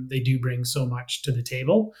 They do bring so much to the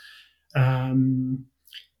table, and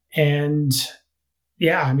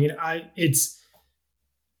yeah, I mean, it's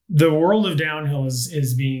the world of downhill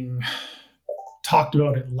is being talked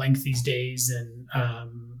about at length these days, and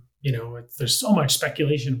there's so much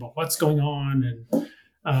speculation about what's going on, and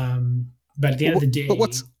but at the end of the day, but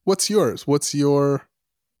what's yours? What's your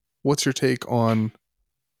take on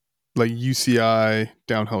like UCI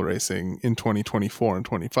downhill racing in 2024 and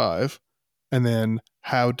 25, and then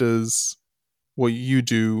how does what you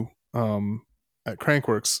do at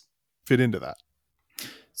Crankworx fit into that?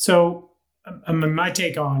 So, my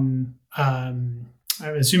take on I'm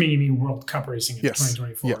assuming you mean World Cup racing in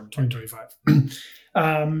 2024 and 2025.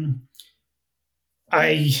 I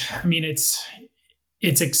mean,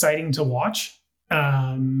 it's exciting to watch.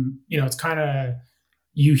 It's kind of,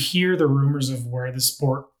 you hear the rumors of where the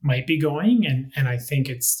sport might be going, and I think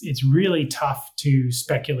it's really tough to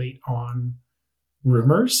speculate on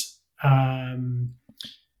rumors.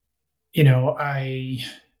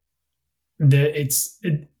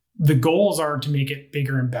 The goals are to make it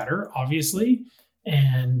bigger and better, obviously.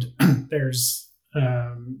 And there's, I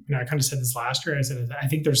kind of said this last year. I said, I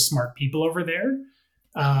think there's smart people over there.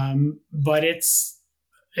 But it's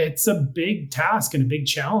a big task and a big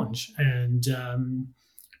challenge. And,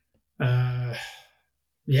 I'm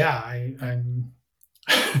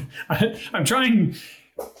trying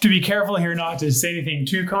to be careful here not to say anything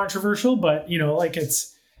too controversial, but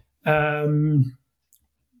it's a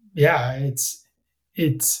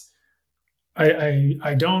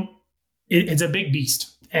big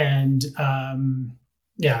beast, and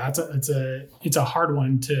it's a hard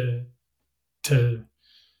one to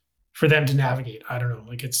for them to navigate. I don't know,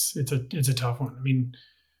 like it's a tough one. I mean,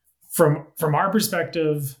 from our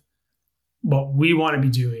perspective, what we want to be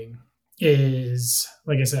doing is,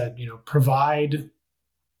 like I said, provide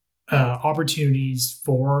opportunities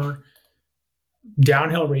for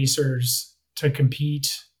downhill racers to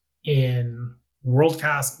compete in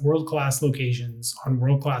world-class locations on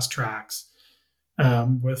world-class tracks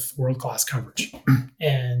with world-class coverage.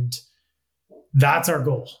 And that's our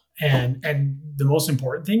goal. And the most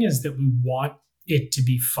important thing is that we want it to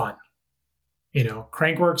be fun.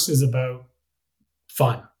 Crankworx is about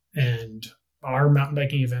fun, and our mountain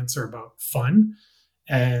biking events are about fun,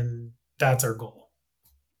 and that's our goal.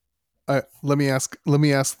 Let me ask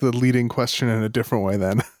the leading question in a different way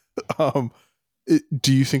then.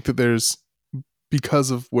 Do you think that there's,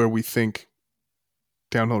 because of where we think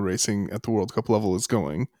downhill racing at the World Cup level is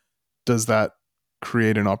going, does that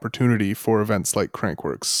create an opportunity for events like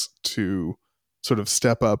Crankworx to sort of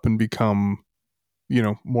step up and become,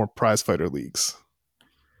 more prize fighter leagues?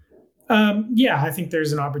 Yeah, I think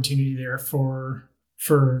there's an opportunity there for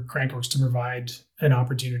Crankworx to provide an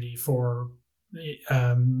opportunity for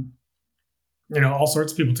all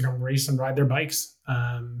sorts of people to come race and ride their bikes.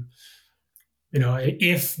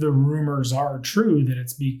 If the rumors are true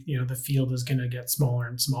that the field is going to get smaller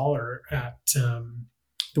and smaller at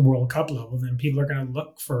the World Cup level, then people are going to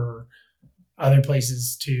look for other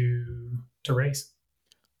places to race.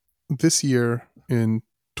 This year in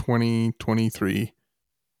 2023,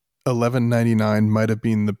 1199 might have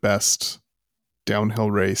been the best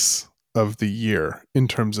downhill race of the year in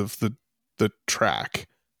terms of the track,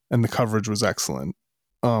 and the coverage was excellent.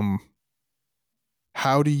 How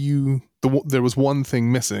do you? There was one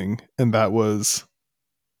thing missing, and that was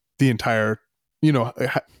the entire.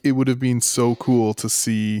 It would have been so cool to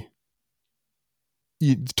see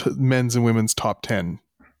men's and women's top 10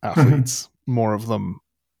 athletes, more of them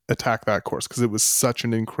attack that course, because it was such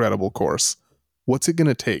an incredible course. What's it going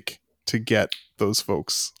to take to get those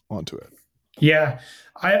folks onto it? Yeah,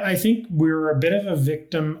 I think we were a bit of a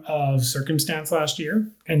victim of circumstance last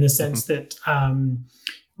year, in the sense that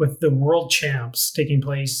with the World Champs taking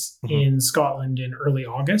place in Scotland in early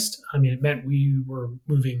August, it meant we were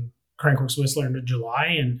moving Crankworx Whistler into July,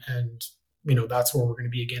 and that's where we're going to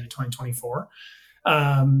be again in 2024.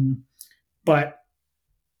 But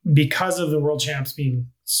because of the World Champs being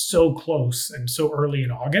so close and so early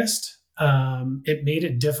in August, it made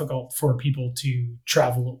it difficult for people to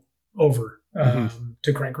travel over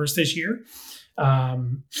to Crankworx this year.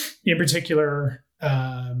 In particular,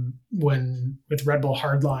 when with Red Bull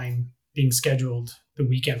Hardline being scheduled the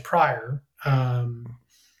weekend prior,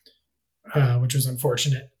 which was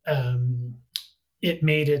unfortunate, it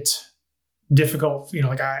made it difficult.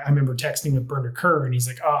 I remember texting with Bernard Kerr, and he's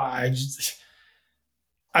like,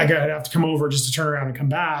 I gotta have to come over just to turn around and come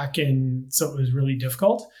back. And so it was really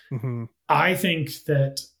difficult. I think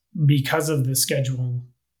that because of the schedule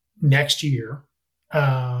next year,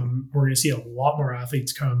 we're going to see a lot more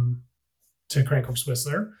athletes come to Crankworx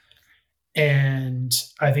Whistler. And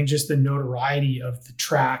I think just the notoriety of the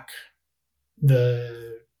track,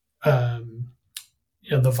 the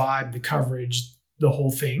vibe, the coverage, the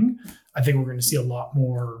whole thing, I think we're going to see a lot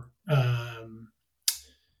more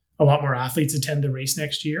athletes attend the race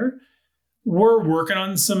next year. We're working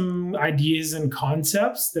on some ideas and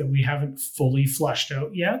concepts that we haven't fully fleshed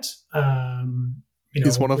out yet.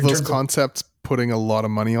 Is one of those concepts putting a lot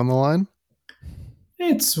of money on the line?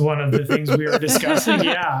 It's one of the things we were discussing.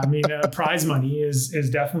 Yeah, prize money is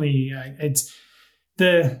definitely it's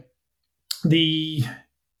the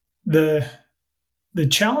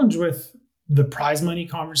challenge with the prize money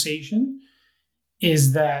conversation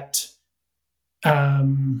is that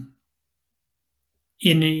in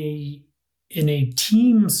a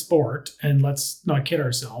team sport, and let's not kid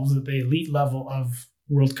ourselves, at the elite level of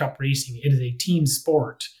World Cup racing, it is a team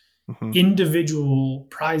sport. Individual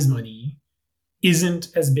prize money isn't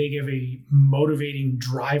as big of a motivating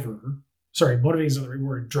driver. Sorry, motivating is not the right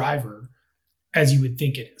word, driver, as you would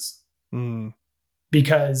think it is.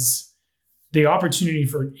 Because the opportunity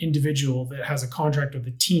for an individual that has a contract with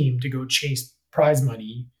the team to go chase prize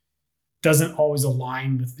money doesn't always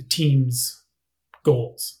align with the team's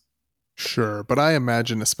goals. Sure, but I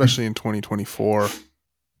imagine, especially in 2024,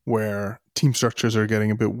 where team structures are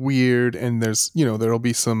getting a bit weird, and there'll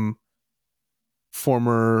be some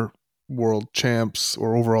former world champs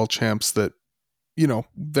or overall champs that,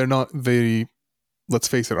 let's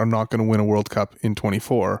face it, are not going to win a World Cup in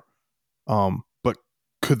 24. But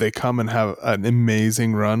could they come and have an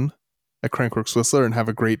amazing run at Crankworx Whistler and have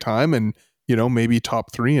a great time and, maybe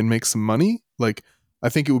top 3 and make some money? Like, I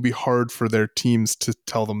think it would be hard for their teams to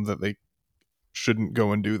tell them that they shouldn't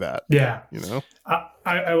go and do that. Yeah.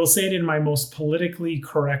 I will say it in my most politically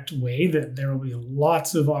correct way that there will be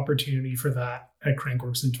lots of opportunity for that at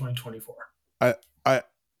Crankworx in 2024.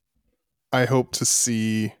 I hope to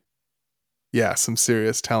see, some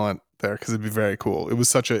serious talent there, because it'd be very cool. It was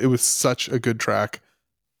such a good track.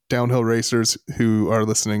 Downhill racers who are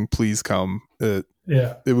listening, please come. It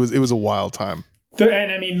was a wild time.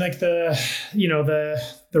 The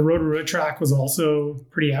Rotorua track was also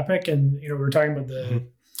pretty epic, and we were talking about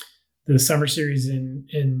the summer series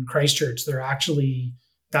in Christchurch. That's going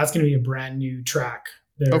to be a brand new track.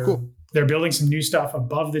 Cool. They're building some new stuff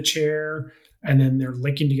above the chair, and then they're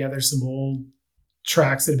linking together some old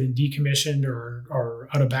tracks that have been decommissioned or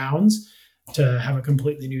out of bounds to have a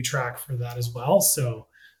completely new track for that as well. So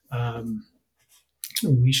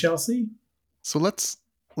we shall see. So let's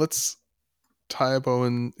let's tie a bow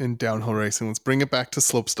in downhill racing. Let's bring it back to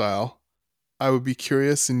slopestyle. I would be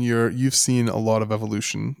curious you've seen a lot of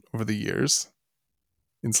evolution over the years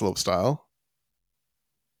in slopestyle.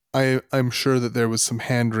 I'm sure that there was some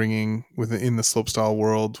hand wringing within the slopestyle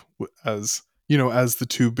world as the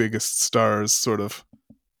two biggest stars sort of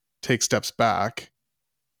take steps back.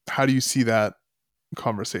 How do you see that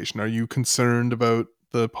conversation? Are you concerned about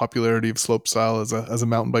the popularity of slopestyle as a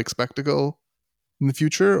mountain bike spectacle in the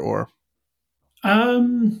future, or?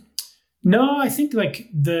 No, I think like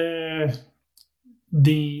the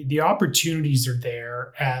opportunities are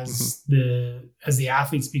there as the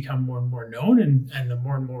athletes become more and more known and the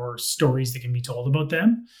more and more stories that can be told about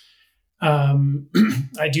them.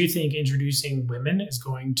 I do think introducing women is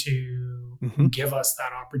going to give us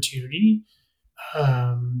that opportunity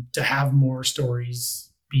to have more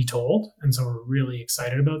stories be told. And so we're really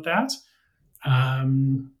excited about that.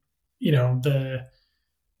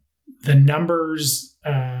 The numbers,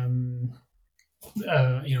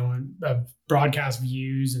 of broadcast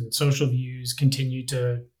views and social views continue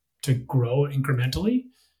to grow incrementally.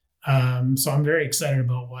 So I'm very excited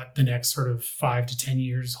about what the next sort of 5 to 10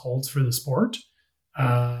 years holds for the sport,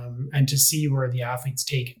 and to see where the athletes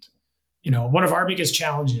take it. One of our biggest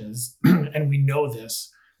challenges, and we know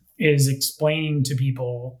this, is explaining to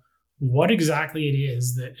people what exactly it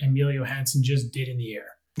is that Emilio Hansen just did in the air.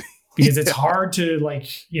 Because it's hard to we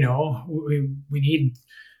need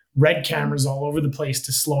red cameras all over the place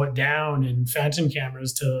to slow it down and phantom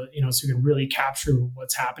cameras to, so we can really capture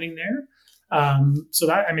what's happening there. So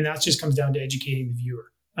that just comes down to educating the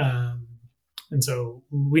viewer. And so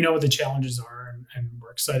we know what the challenges are, and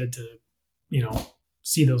we're excited to,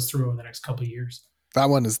 see those through over the next couple of years. That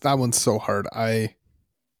one's so hard.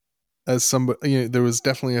 As somebody, there was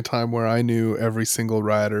definitely a time where I knew every single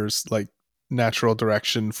rider's like natural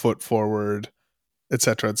direction, foot forward,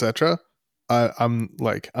 etc., etc. I'm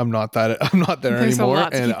not there There's anymore. A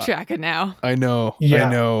lot to and keep track of now. I know,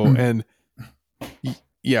 and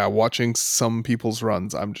watching some people's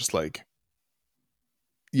runs, I'm just like,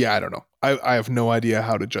 I don't know. I have no idea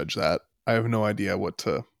how to judge that. I have no idea what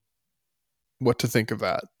to think of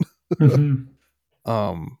that.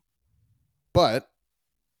 But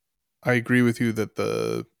I agree with you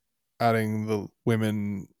that adding the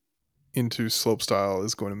women into slopestyle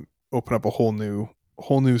is going to open up a whole new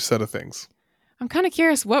set of things. I'm kind of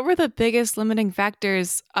curious, what were the biggest limiting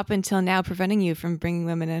factors up until now preventing you from bringing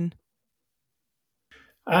women in?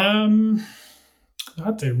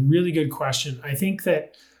 That's a really good question. I think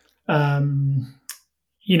that, having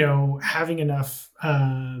enough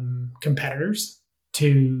competitors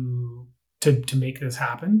to make this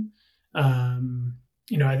happen. I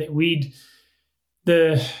think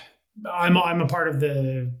I'm a part of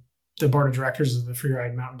the board of directors of the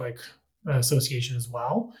Freeride Mountain Bike Association as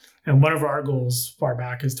well. And one of our goals far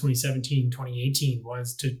back as 2017, 2018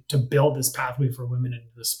 was to build this pathway for women into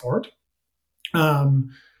the sport.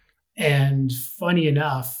 And funny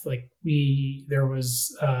enough, there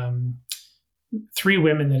was 3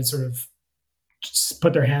 women that had sort of just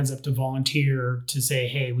put their hands up to volunteer to say,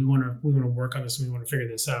 hey, we want to work on this and we want to figure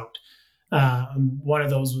this out. One of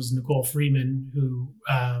those was Nicole Freeman, who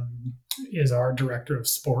is our director of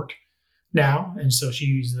sport now. And so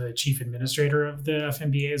she's the chief administrator of the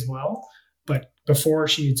FMBA as well. But before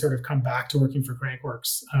she had sort of come back to working for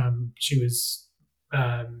Crankworx, she was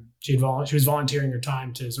volunteering her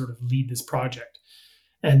time to sort of lead this project.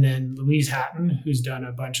 And then Louise Hatton, who's done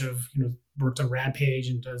a bunch of, worked on Rampage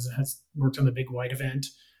and has worked on the Big White event.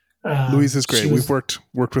 Louise is great. We've worked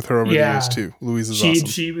with her over the years too. Louise is awesome.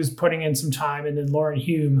 She was putting in some time, and then Lauren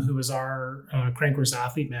Hume, who was our Crankworx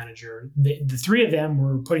athlete manager. The 3 of them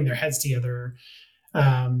were putting their heads together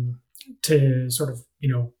to sort of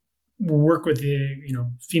work with the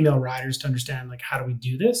female riders to understand how do we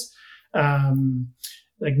do this.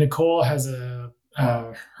 Nicole has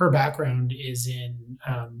her background is in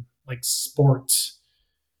sports.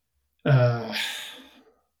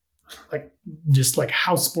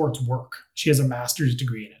 How sports work. She has a master's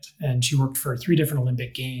degree in it, and she worked for 3 different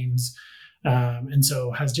Olympic Games, and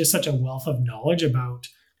so has just such a wealth of knowledge about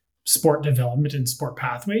sport development and sport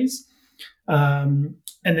pathways. And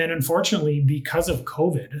then unfortunately, because of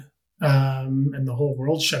COVID and the whole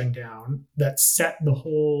world shutting down, that set the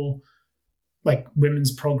whole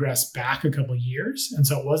women's progress back a couple of years. And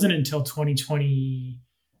so it wasn't until 2020,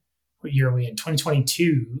 what year are we in?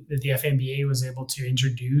 2022, that the FMBA was able to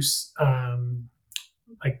introduce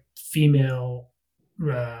female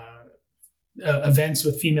events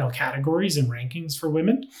with female categories and rankings for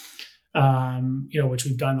women, which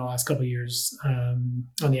we've done the last couple of years on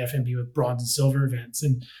the FMBA with bronze and silver events.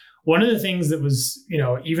 And one of the things that was,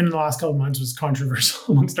 even in the last couple of months was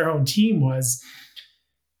controversial amongst our own team was,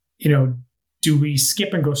 do we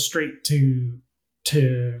skip and go straight to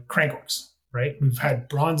Crankworx, right? We've had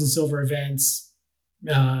bronze and silver events,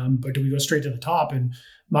 but do we go straight to the top? And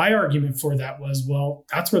my argument for that was, well,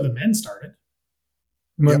 that's where the men started.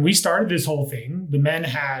 When we started this whole thing, the men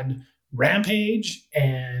had Rampage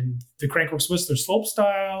and the Crankworx Whistler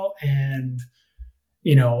slopestyle, and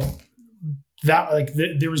there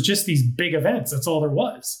was just these big events. That's all there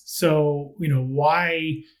was. So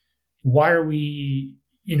why are we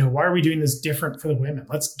doing this different for the women?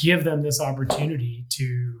 Let's give them this opportunity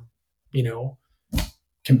to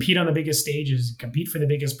compete on the biggest stages, compete for the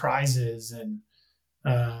biggest prizes, and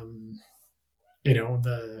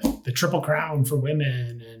the Triple Crown for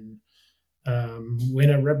women, and win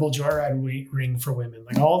a Red Bull Joyride ring for women,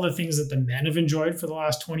 like all the things that the men have enjoyed for the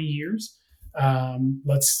last 20 years.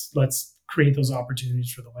 Let's create those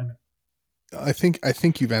opportunities for the women. I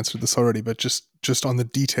think you've answered this already, but just on the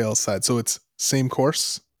details side. So it's same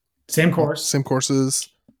courses.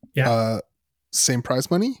 Yeah. Same prize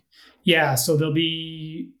money. Yeah. So there'll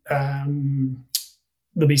be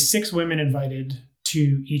 6 women invited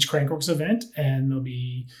to each Crankworx event, and there'll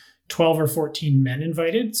be 12 or 14 men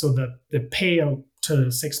invited. So the payout to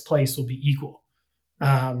 6th place will be equal.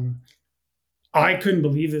 I couldn't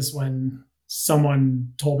believe this when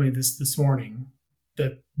someone told me this morning,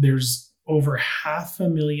 that there's over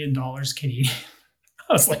 $500,000 Canadian.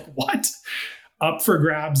 I was like, what? Up for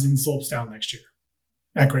grabs in slopestyle next year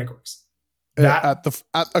at Crankworx.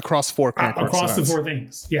 Across 4 Crankworx across events. the 4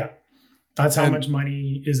 things. Yeah. That's how much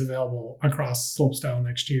money is available across slopestyle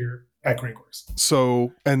next year at Crankworx.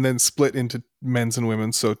 So, and then split into men's and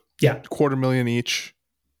women's. So $250,000 each.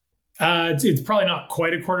 It's probably not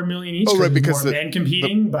quite $250,000 each. Oh, right, because more men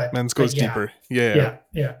competing, but men's goes deeper. Yeah.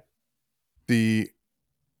 The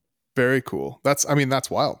very cool. That's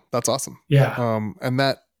wild. That's awesome. Yeah. And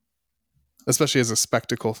that, especially as a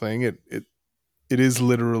spectacle thing, it is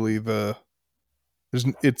literally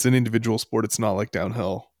it's an individual sport. It's not like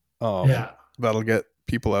downhill. That'll get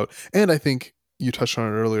people out. And I think you touched on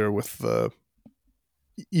it earlier with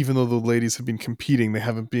even though the ladies have been competing,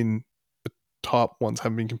 the top ones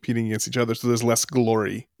haven't been competing against each other. So there's less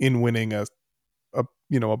glory in winning a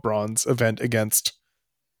bronze event against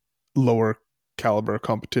lower caliber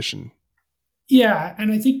competition. Yeah.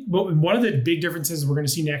 And I think one of the big differences we're going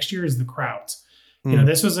to see next year is the crowds.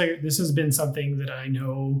 This has been something that I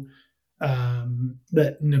know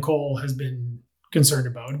that Nicole has been concerned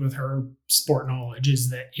about with her sport knowledge, is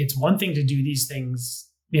that it's one thing to do these things,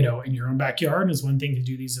 in your own backyard, and it's one thing to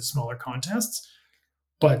do these at smaller contests,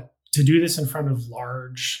 but to do this in front of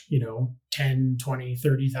large, 10, 20,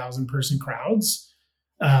 30,000 person crowds,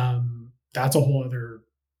 that's a whole other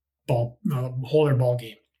ball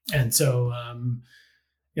game. And so,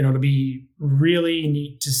 it'll be really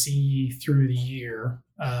neat to see through the year,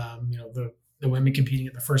 the women competing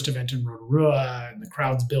at the first event in Rotorua, and the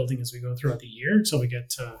crowds building as we go throughout the year until we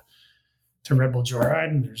get to Red Bull Joyride,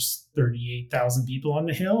 and there's 38,000 people on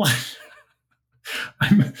the hill.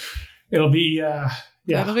 It'll be,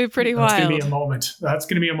 that'll be pretty wild. That's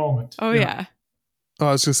going to be a moment. Oh yeah. Oh,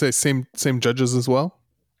 I was going to say same judges as well.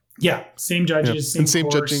 Yeah. Same judges, same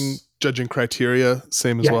judging criteria,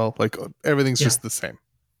 same as well. Like everything's just the same.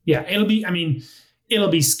 Yeah. It'll be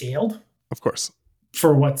scaled, of course,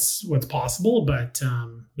 for what's possible, but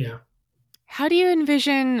How do you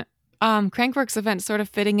envision Crankworx events sort of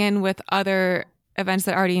fitting in with other events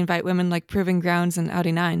that already invite women, like Proving Grounds and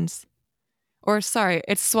Audi 9s? Or sorry,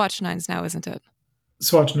 it's Swatch 9s now, isn't it?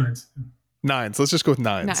 Swatch 9s. 9s. Let's just go with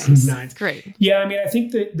 9s. 9s. Great. Yeah, I mean, I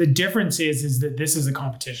think that the difference is that this is a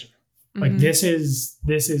competition. Like this is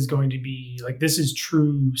going to be like, this is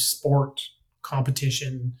true sport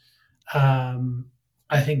competition. I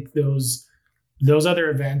think those other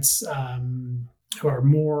events are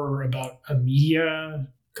more about a media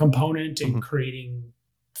component and creating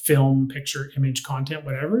film, picture, image, content,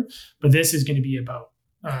 whatever. But this is going to be about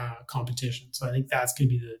competition. So I think that's going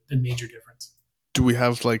to be the major difference. Do we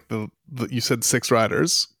have like you said 6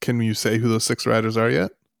 riders? Can you say who those 6 riders are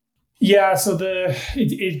yet? Yeah, so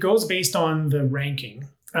it goes based on the ranking,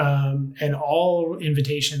 and all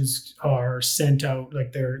invitations are sent out,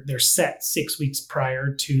 like they're set 6 weeks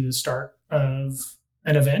prior to the start of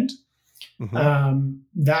an event.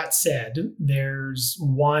 That said, there's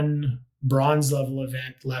one bronze level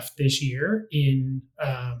event left this year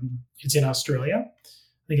it's in Australia.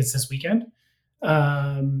 I think it's this weekend,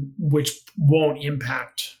 which won't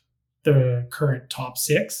impact the current top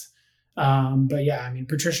 6. But yeah, I mean,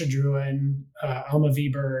 Patricia Druin, Alma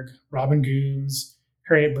Viberg, Robin Gooms,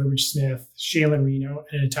 Harriet Burbage-Smith, Shaylin Reno,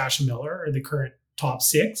 and Natasha Miller are the current top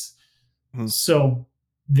 6. Mm-hmm. So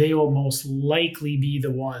they will most likely be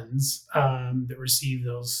the ones that receive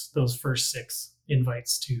those first 6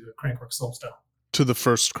 invites to Crankworx Slopestyle. To the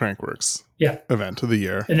first Crankworx Yeah. event of the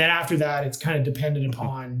year. And then after that, it's kind of dependent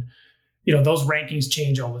upon, those rankings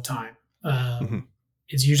change all the time.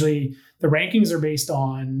 It's usually, the rankings are based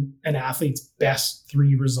on an athlete's best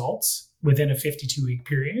 3 results within a 52-week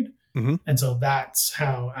period. Mm-hmm. And so that's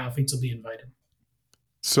how athletes will be invited.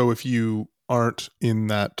 So if you aren't in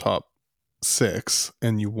that top 6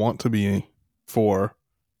 and you want to be for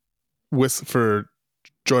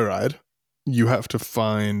Joyride, you have to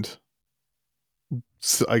find,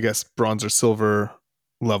 I guess, bronze or silver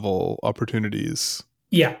level opportunities.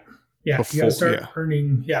 Yeah. Yeah. Before, you got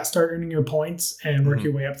to start earning your points and work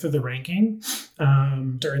your way up through the ranking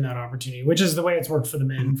to earn that opportunity, which is the way it's worked for the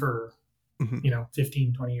men for,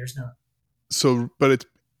 15, 20 years now. So, but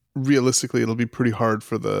realistically, it'll be pretty hard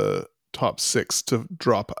for the top 6 to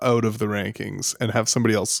drop out of the rankings and have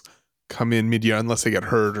somebody else come in mid-year unless they get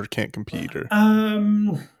hurt or can't compete. Or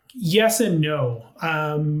yes and no.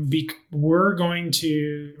 We're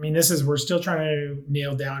still trying to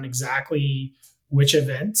nail down exactly which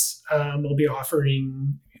events we'll be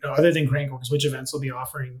offering, other than Crankworx, which events we'll be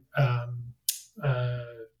offering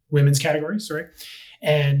women's categories, right?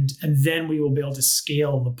 And then we will be able to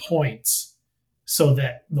scale the points so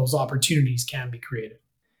that those opportunities can be created.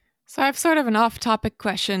 So I have sort of an off-topic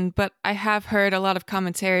question, but I have heard a lot of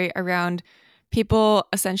commentary around people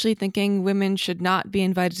essentially thinking women should not be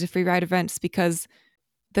invited to free ride events because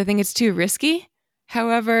they think it's too risky.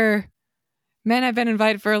 However, men have been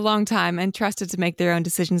invited for a long time and trusted to make their own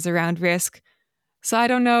decisions around risk. So I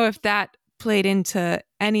don't know if that played into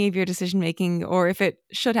any of your decision making or if it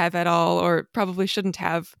should have at all or probably shouldn't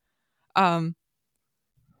have. I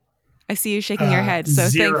see you shaking your head. So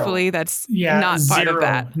 0. Thankfully that's not part 0. of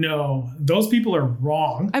that. No, those people are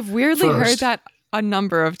wrong. I've weirdly heard that a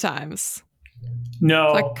number of times.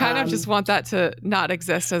 No. So I kind of just want that to not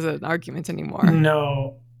exist as an argument anymore.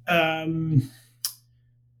 No.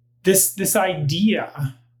 This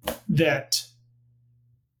idea that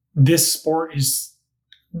this sport is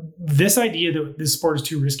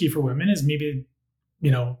too risky for women is maybe,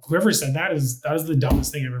 whoever said that is the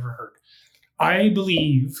dumbest thing I've ever heard. I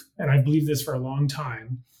believe, and I've believed this for a long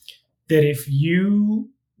time, that if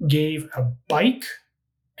you gave a bike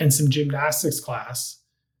and some gymnastics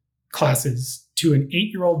classes to an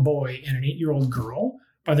 8-year-old boy and an 8-year-old girl,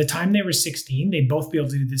 by the time they were 16, they'd both be able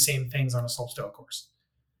to do the same things on a slopestyle course.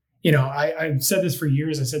 I've said this for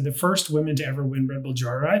years. I said the first women to ever win Red Bull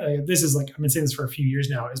Joyride, I've been saying this for a few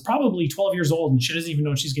years now, is probably 12 years old and she doesn't even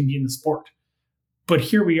know she's going to be in the sport. But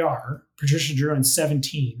here we are, Patricia Drouin's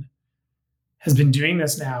 17, has been doing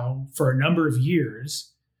this now for a number of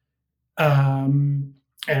years. And,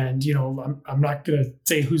 I'm not going to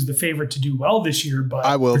say who's the favorite to do well this year, but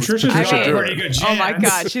I will. Patricia's got a pretty good chance. Oh my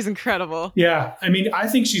God, she's incredible. Yeah. I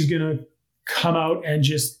think she's going to come out and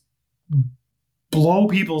just blow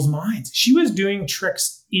people's minds. She was doing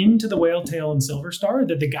tricks into the whale tail and Silver Star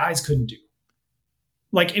that the guys couldn't do.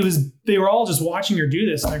 They were all just watching her do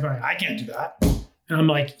this and they're going, I can't do that. And I'm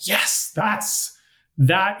like, yes, that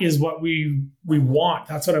is what we want.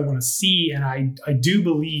 That's what I want to see. And I do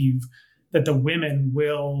believe that the women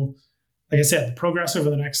will, like I said, the progress over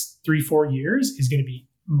the next 3-4 years is going to be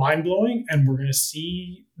mind blowing. And we're going to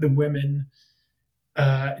see the women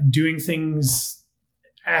doing things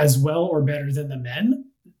as well or better than the men.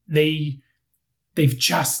 They've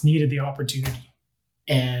just needed the opportunity.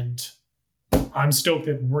 And I'm stoked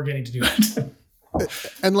that we're getting to do it.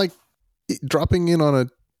 And dropping in on a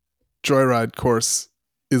joyride course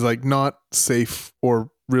is not safe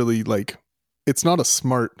or really it's not a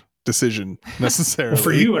smart decision necessarily. Well,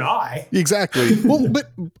 for you and I. Exactly. Well,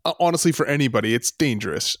 but honestly, for anybody, it's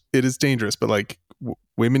dangerous. It is dangerous, but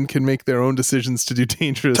women can make their own decisions to do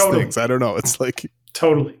dangerous things. I don't know. It's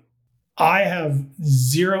Totally. I have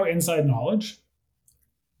zero inside knowledge,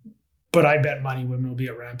 but I bet money women will be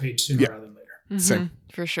at Rampage sooner rather than later. Mm-hmm, same.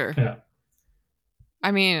 for sure. Yeah.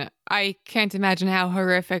 I can't imagine how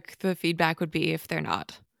horrific the feedback would be if they're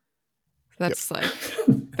not. That's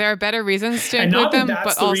there are better reasons to and include not that them, that's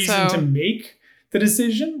but the also reason to make the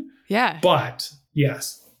decision. Yeah. But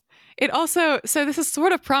yes. It also, so this is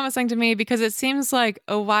sort of promising to me because it seems like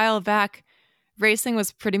a while back, racing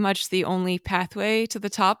was pretty much the only pathway to the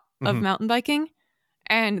top of mountain biking.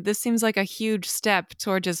 And this seems like a huge step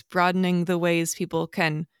toward just broadening the ways people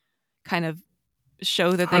can kind of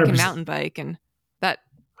show that they 100%. can mountain bike. And that's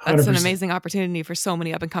 100%. an amazing opportunity for so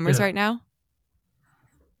many up and comers right now.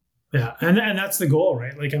 Yeah. And that's the goal,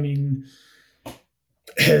 right?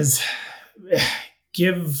 is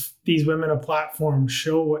give these women a platform,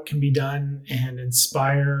 show what can be done, and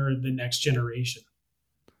inspire the next generation.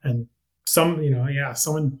 And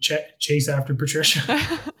someone chase after Patricia.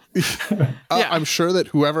 I'm sure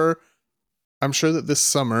that this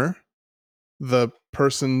summer, the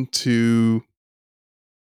person to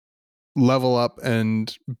level up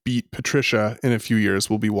and beat Patricia in a few years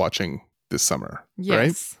will be watching this summer,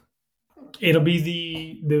 right? It'll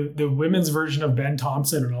be the women's version of Ben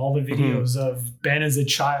Thompson and all the videos of Ben as a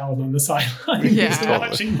child on the sideline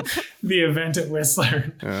watching the event at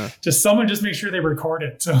Whistler. Yeah. Someone make sure they record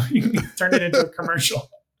it so you can turn it into a commercial.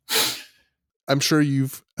 I'm sure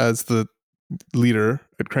you've, as the leader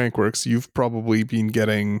at Crankworx, you've probably been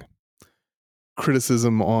getting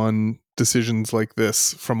criticism on decisions like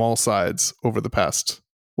this from all sides over the past,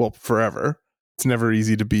 forever. It's never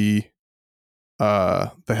easy to be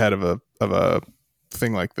the head of a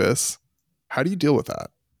thing like this. How do you deal with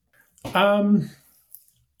that?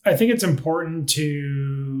 I think it's important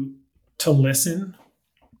to listen,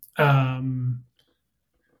 to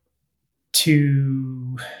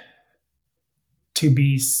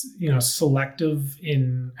be selective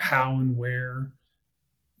in how and where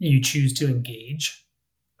you choose to engage,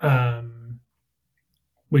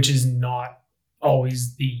 which is not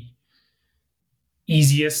always the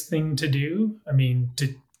easiest thing to do. I mean,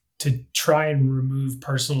 to try and remove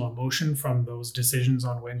personal emotion from those decisions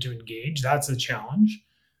on when to engage, that's a challenge.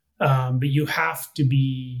 But you have to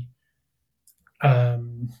be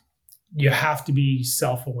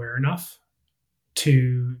self-aware enough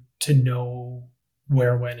to know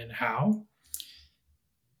where, when, and how.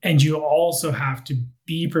 And you also have to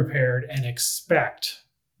be prepared and expect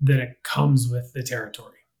that it comes with the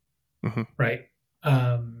territory, right?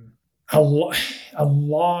 A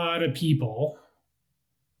lot of people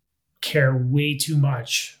care way too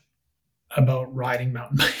much about riding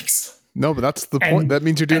mountain bikes. No, but that's the point. That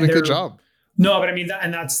means you're doing a good job. No, but I mean,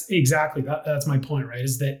 that's exactly that's my point, right?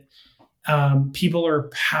 Is that people are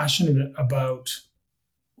passionate about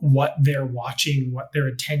what they're watching, what they're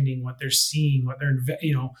attending, what they're seeing, what they're,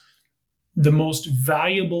 the most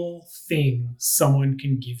valuable thing someone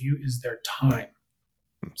can give you is their time.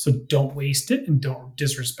 So don't waste it and don't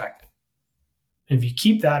disrespect it. And if you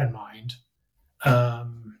keep that in mind,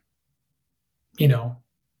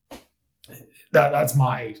 that's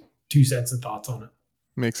my 2 cents and thoughts on it.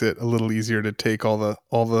 Makes it a little easier to take all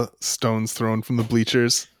the stones thrown from the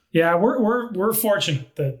bleachers. Yeah, we're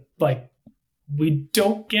fortunate that we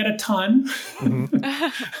don't get a ton.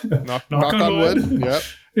 Knock on wood. Yep.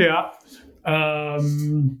 Yeah.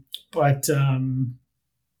 But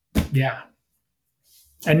yeah.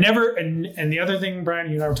 And never, and the other thing, Brian,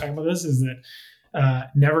 you and I were talking about this, is that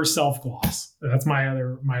never self-gloss. That's my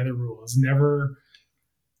other rule, is never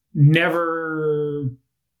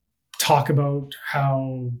talk about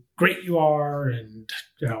how great you are, and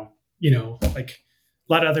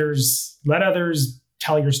let others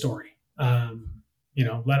tell your story.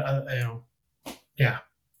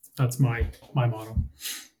 That's my motto.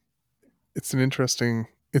 It's an interesting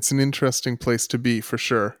place to be, for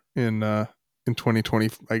sure, in 2020,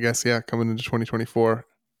 I guess. Yeah, coming into 2024,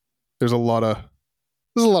 there's a lot of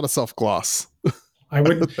self-gloss. I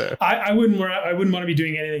wouldn't want to be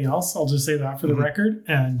doing anything else. I'll just say that for the record.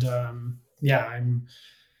 And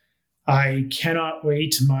I cannot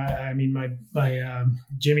wait. My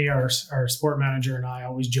Jimmy, our sport manager, and I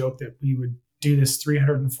always joke that we would do this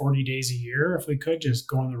 340 days a year if we could, just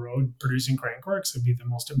go on the road producing Crankworx. It'd be the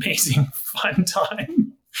most amazing fun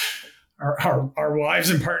time. Our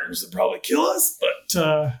wives and partners would probably kill us, but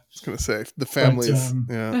I was gonna say the families.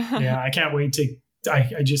 I can't wait to.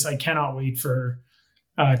 I cannot wait for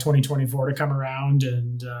 2024 to come around,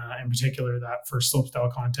 and in particular that first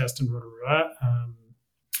slopestyle contest in Rotorua.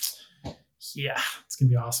 It's gonna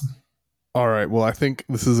be awesome. All right. Well, I think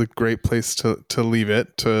this is a great place to leave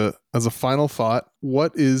it. As a final thought,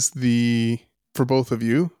 what is for both of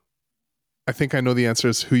you? I think I know the answer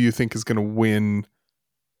is who you think is going to win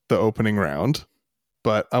the opening round,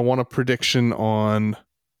 but I want a prediction on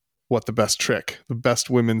what the best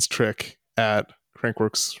women's trick at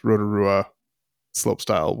Crankworx Rotorua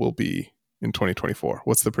slopestyle will be in 2024.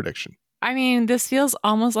 What's the prediction? I mean, this feels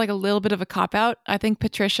almost like a little bit of a cop-out. I think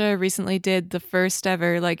Patricia recently did the first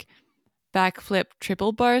ever backflip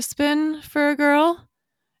triple bar spin for a girl.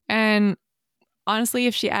 And honestly,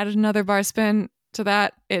 if she added another bar spin to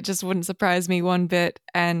that, it just wouldn't surprise me one bit,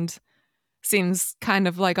 and seems kind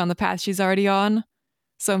of on the path she's already on.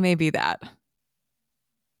 So maybe that.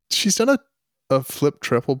 She's done a flip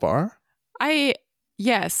triple bar?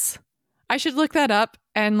 Yes. I should look that up,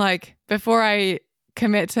 and before I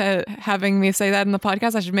commit to having me say that in the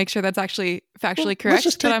podcast. I should make sure that's actually factually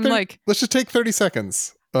correct. But I'm like, let's just take 30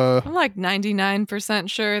 seconds. I'm like 99%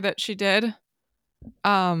 sure that she did.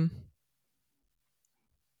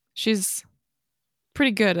 She's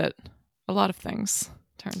pretty good at a lot of things,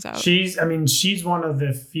 turns out. She's one of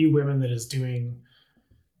the few women that is doing,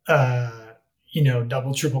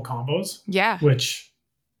 double, triple combos. Yeah. Which,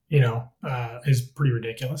 is pretty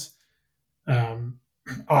ridiculous.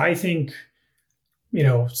 I think,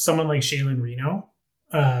 someone like Shaylin Reno,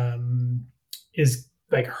 is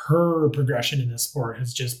like, her progression in this sport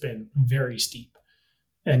has just been very steep.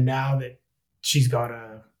 And now that she's got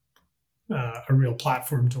a real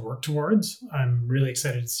platform to work towards, I'm really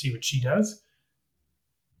excited to see what she does.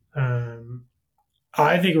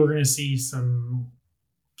 I think we're going to see some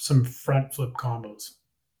front flip combos.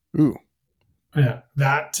 Ooh. Yeah.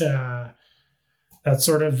 That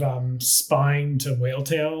sort of spine to whale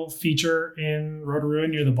tail feature in Rotorua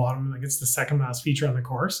near the bottom, like it's the second last feature on the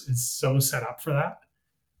course. It's so set up for that.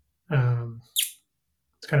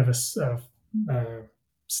 It's kind of a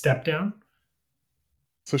step down.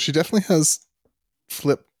 So she definitely has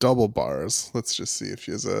flip double bars. Let's just see if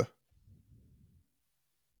she has a...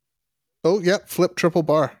 Oh, yep, flip triple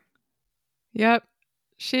bar. Yep.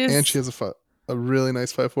 And she has a really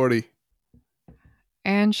nice 540.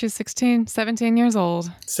 And she's 17 years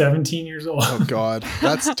old. 17 years old. Oh, God.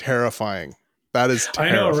 That's terrifying. That is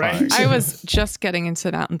terrifying. I know, right? I was just getting into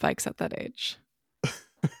mountain bikes at that age.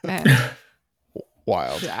 And,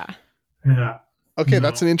 wild. Yeah. Yeah. Okay,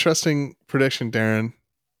 that's an interesting prediction, Darren.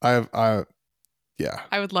 Yeah.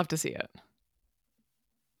 I would love to see it.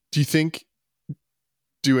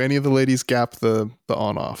 Do any of the ladies gap the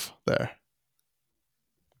on-off there?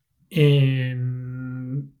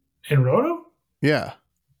 In Roto? Yeah.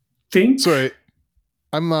 Sorry.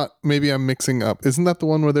 Maybe I'm mixing up. Isn't that the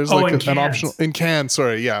one where there's an optional in Cannes?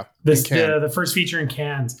 Sorry, yeah. The first feature in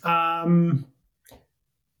Cannes.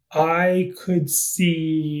 I could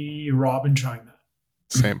see Robin trying that.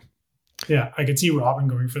 Same. Yeah, I could see Robin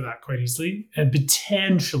going for that quite easily and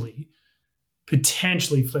potentially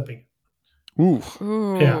flipping. Ooh.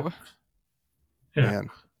 Yeah. Man.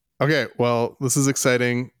 Okay, well, this is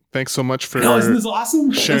exciting. Thanks so much for isn't this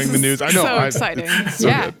awesome? sharing the news. I know. So exciting. So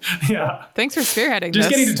yeah. good. Yeah. Thanks for spearheading Just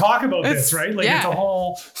this. getting to talk about this, right? Like yeah. it's a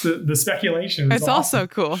whole the speculation. It's awesome. also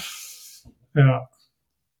cool. Yeah.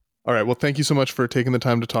 All right. Well, thank you so much for taking the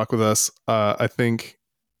time to talk with us. I think,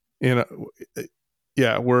 we're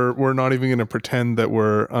not even going to pretend that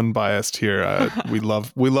we're unbiased here. We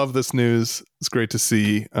love this news. It's great to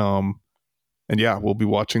see. And yeah, we'll be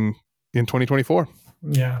watching in 2024.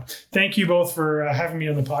 Yeah. Thank you both for having me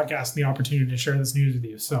on the podcast and the opportunity to share this news with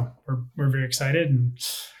you. So we're very excited and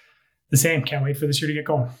the same. Can't wait for this year to get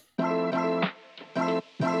going.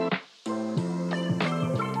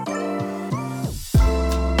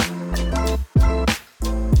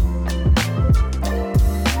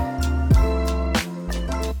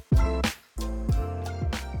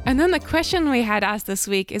 And then the question we had asked this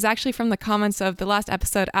week is actually from the comments of the last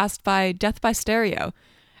episode asked by Death by Stereo.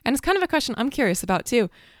 And it's kind of a question I'm curious about too.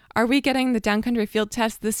 Are we getting the downcountry field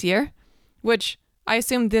test this year? Which I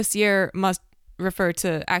assume this year must refer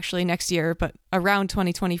to actually next year, but around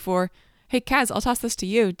 2024. Hey, Kaz, I'll toss this to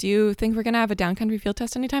you. Do you think we're going to have a downcountry field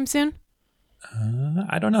test anytime soon?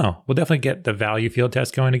 I don't know. We'll definitely get the value field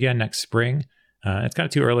test going again next spring. It's kind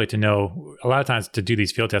of too early to know. A lot of times to do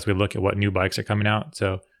these field tests, we look at what new bikes are coming out.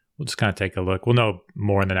 So we'll just kind of take a look. We'll know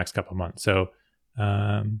more in the next couple of months. So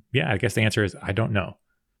I guess the answer is I don't know.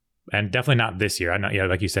 And definitely not this year. I'm not,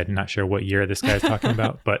 like you said, not sure what year this guy's talking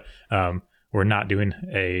about, but we're not doing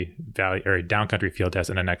a value or a downcountry field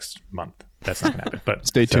test in the next month. That's not going to happen. But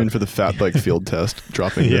stay tuned for the fat bike field test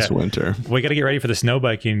dropping this winter. We got to get ready for the snow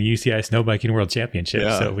biking UCI Snow Biking World Championship.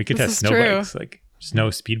 Yeah. So we could test snow bikes, like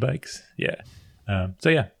snow speed bikes. Yeah.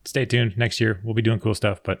 Stay tuned. Next year we'll be doing cool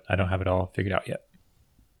stuff, but I don't have it all figured out yet.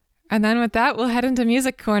 And then with that, we'll head into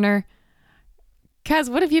Music Corner. Kaz,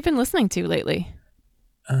 what have you been listening to lately?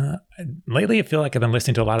 Lately, I feel like I've been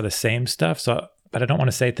listening to a lot of the same stuff, but I don't want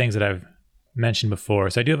to say things that I've mentioned before.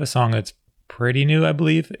 So I do have a song that's pretty new, I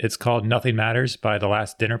believe. It's called Nothing Matters by The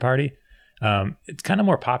Last Dinner Party. It's kind of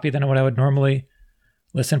more poppy than what I would normally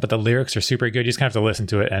listen, but the lyrics are super good. You just kind of have to listen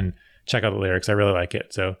to it and check out the lyrics. I really like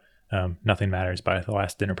it. So Nothing Matters by The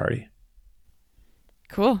Last Dinner Party.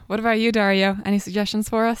 Cool. What about you, Dario? Any suggestions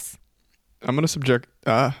for us? I'm gonna suggest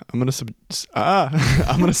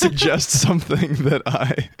something that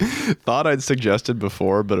I thought I'd suggested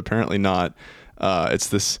before, but apparently not. It's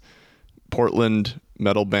this Portland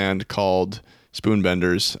metal band called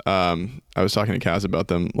Spoonbenders. I was talking to Kaz about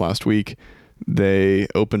them last week. They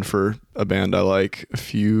opened for a band I like a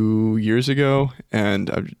few years ago, and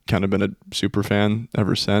I've kind of been a super fan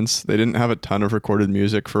ever since. They didn't have a ton of recorded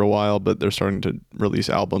music for a while, but they're starting to release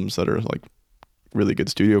albums that are like really good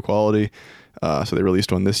studio quality. So they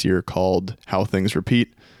released one this year called How Things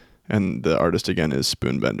Repeat, and the artist again is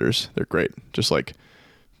Spoonbenders. They're great, just like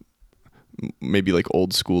maybe like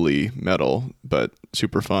old schooly metal, but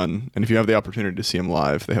super fun. And if you have the opportunity to see them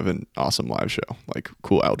live, they have an awesome live show, like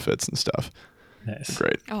cool outfits and stuff. Nice.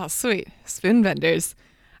 Great. Oh, sweet. Spoonbenders.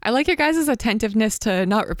 I like your guys' attentiveness to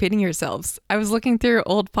not repeating yourselves. I was looking through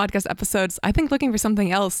old podcast episodes, I think looking for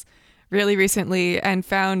something else really recently, and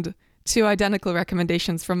found 2 identical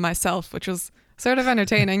recommendations from myself, which was sort of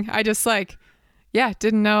entertaining. I just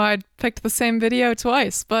didn't know I'd picked the same video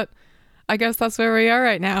twice, but I guess that's where we are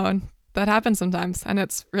right now, and that happens sometimes, and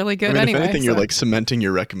it's really good anyway. If anything, you're like cementing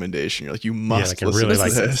your recommendation. You're like, you must listen to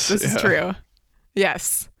this. This is true.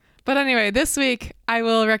 Yes. But anyway, this week I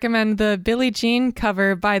will recommend the Billie Jean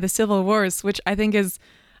cover by the Civil Wars, which I think is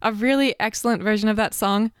a really excellent version of that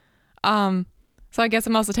song. So I guess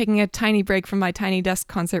I'm also taking a tiny break from my Tiny Desk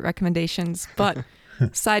concert recommendations. But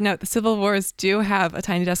side note, the Civil Wars do have a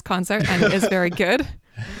Tiny Desk concert, and it is very good.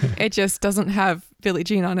 It just doesn't have Billie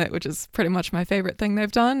Jean on it, which is pretty much my favorite thing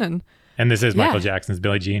they've done. And this is Michael Jackson's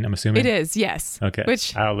Billie Jean, I'm assuming? It is, yes. Okay.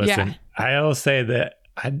 Which, I'll listen. Yeah. I'll say that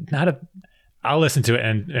I'll listen to it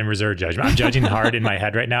and reserve judgment. I'm judging hard in my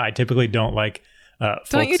head right now. I typically don't like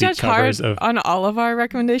don't you judge hard on all of our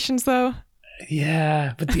recommendations, though?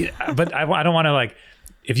 Yeah, but I don't want to like.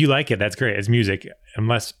 If you like it, that's great. It's music.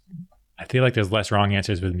 Unless I feel like there's less wrong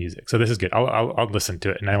answers with music, so this is good. I'll listen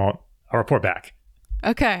to it and I'll report back.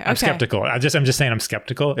 Okay. I'm skeptical. I'm just saying I'm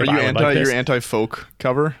skeptical. Are you your anti-folk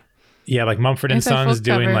cover? Yeah, like Mumford and Sons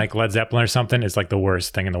doing like Led Zeppelin or something is like the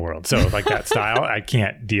worst thing in the world. So like that style, I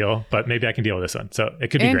can't deal, but maybe I can deal with this one. So it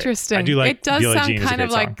could be interesting. Great. I do like it does Billie sound Jean kind of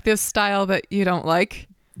like song. this style that you don't like.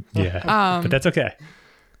 Yeah, but that's okay.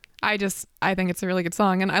 I think it's a really good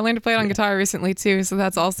song, and I learned to play it on guitar recently too. So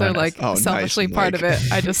that's also selfishly part of it.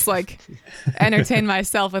 I just like entertain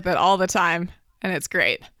myself with it all the time, and it's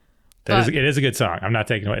great. It is a good song. I'm not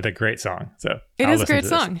taking away. It's a great song. So it is a great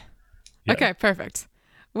song. Yeah. Okay, perfect.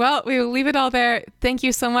 Well, we will leave it all there. Thank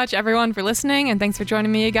you so much, everyone, for listening, and thanks for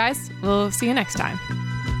joining me, you guys. We'll see you next time.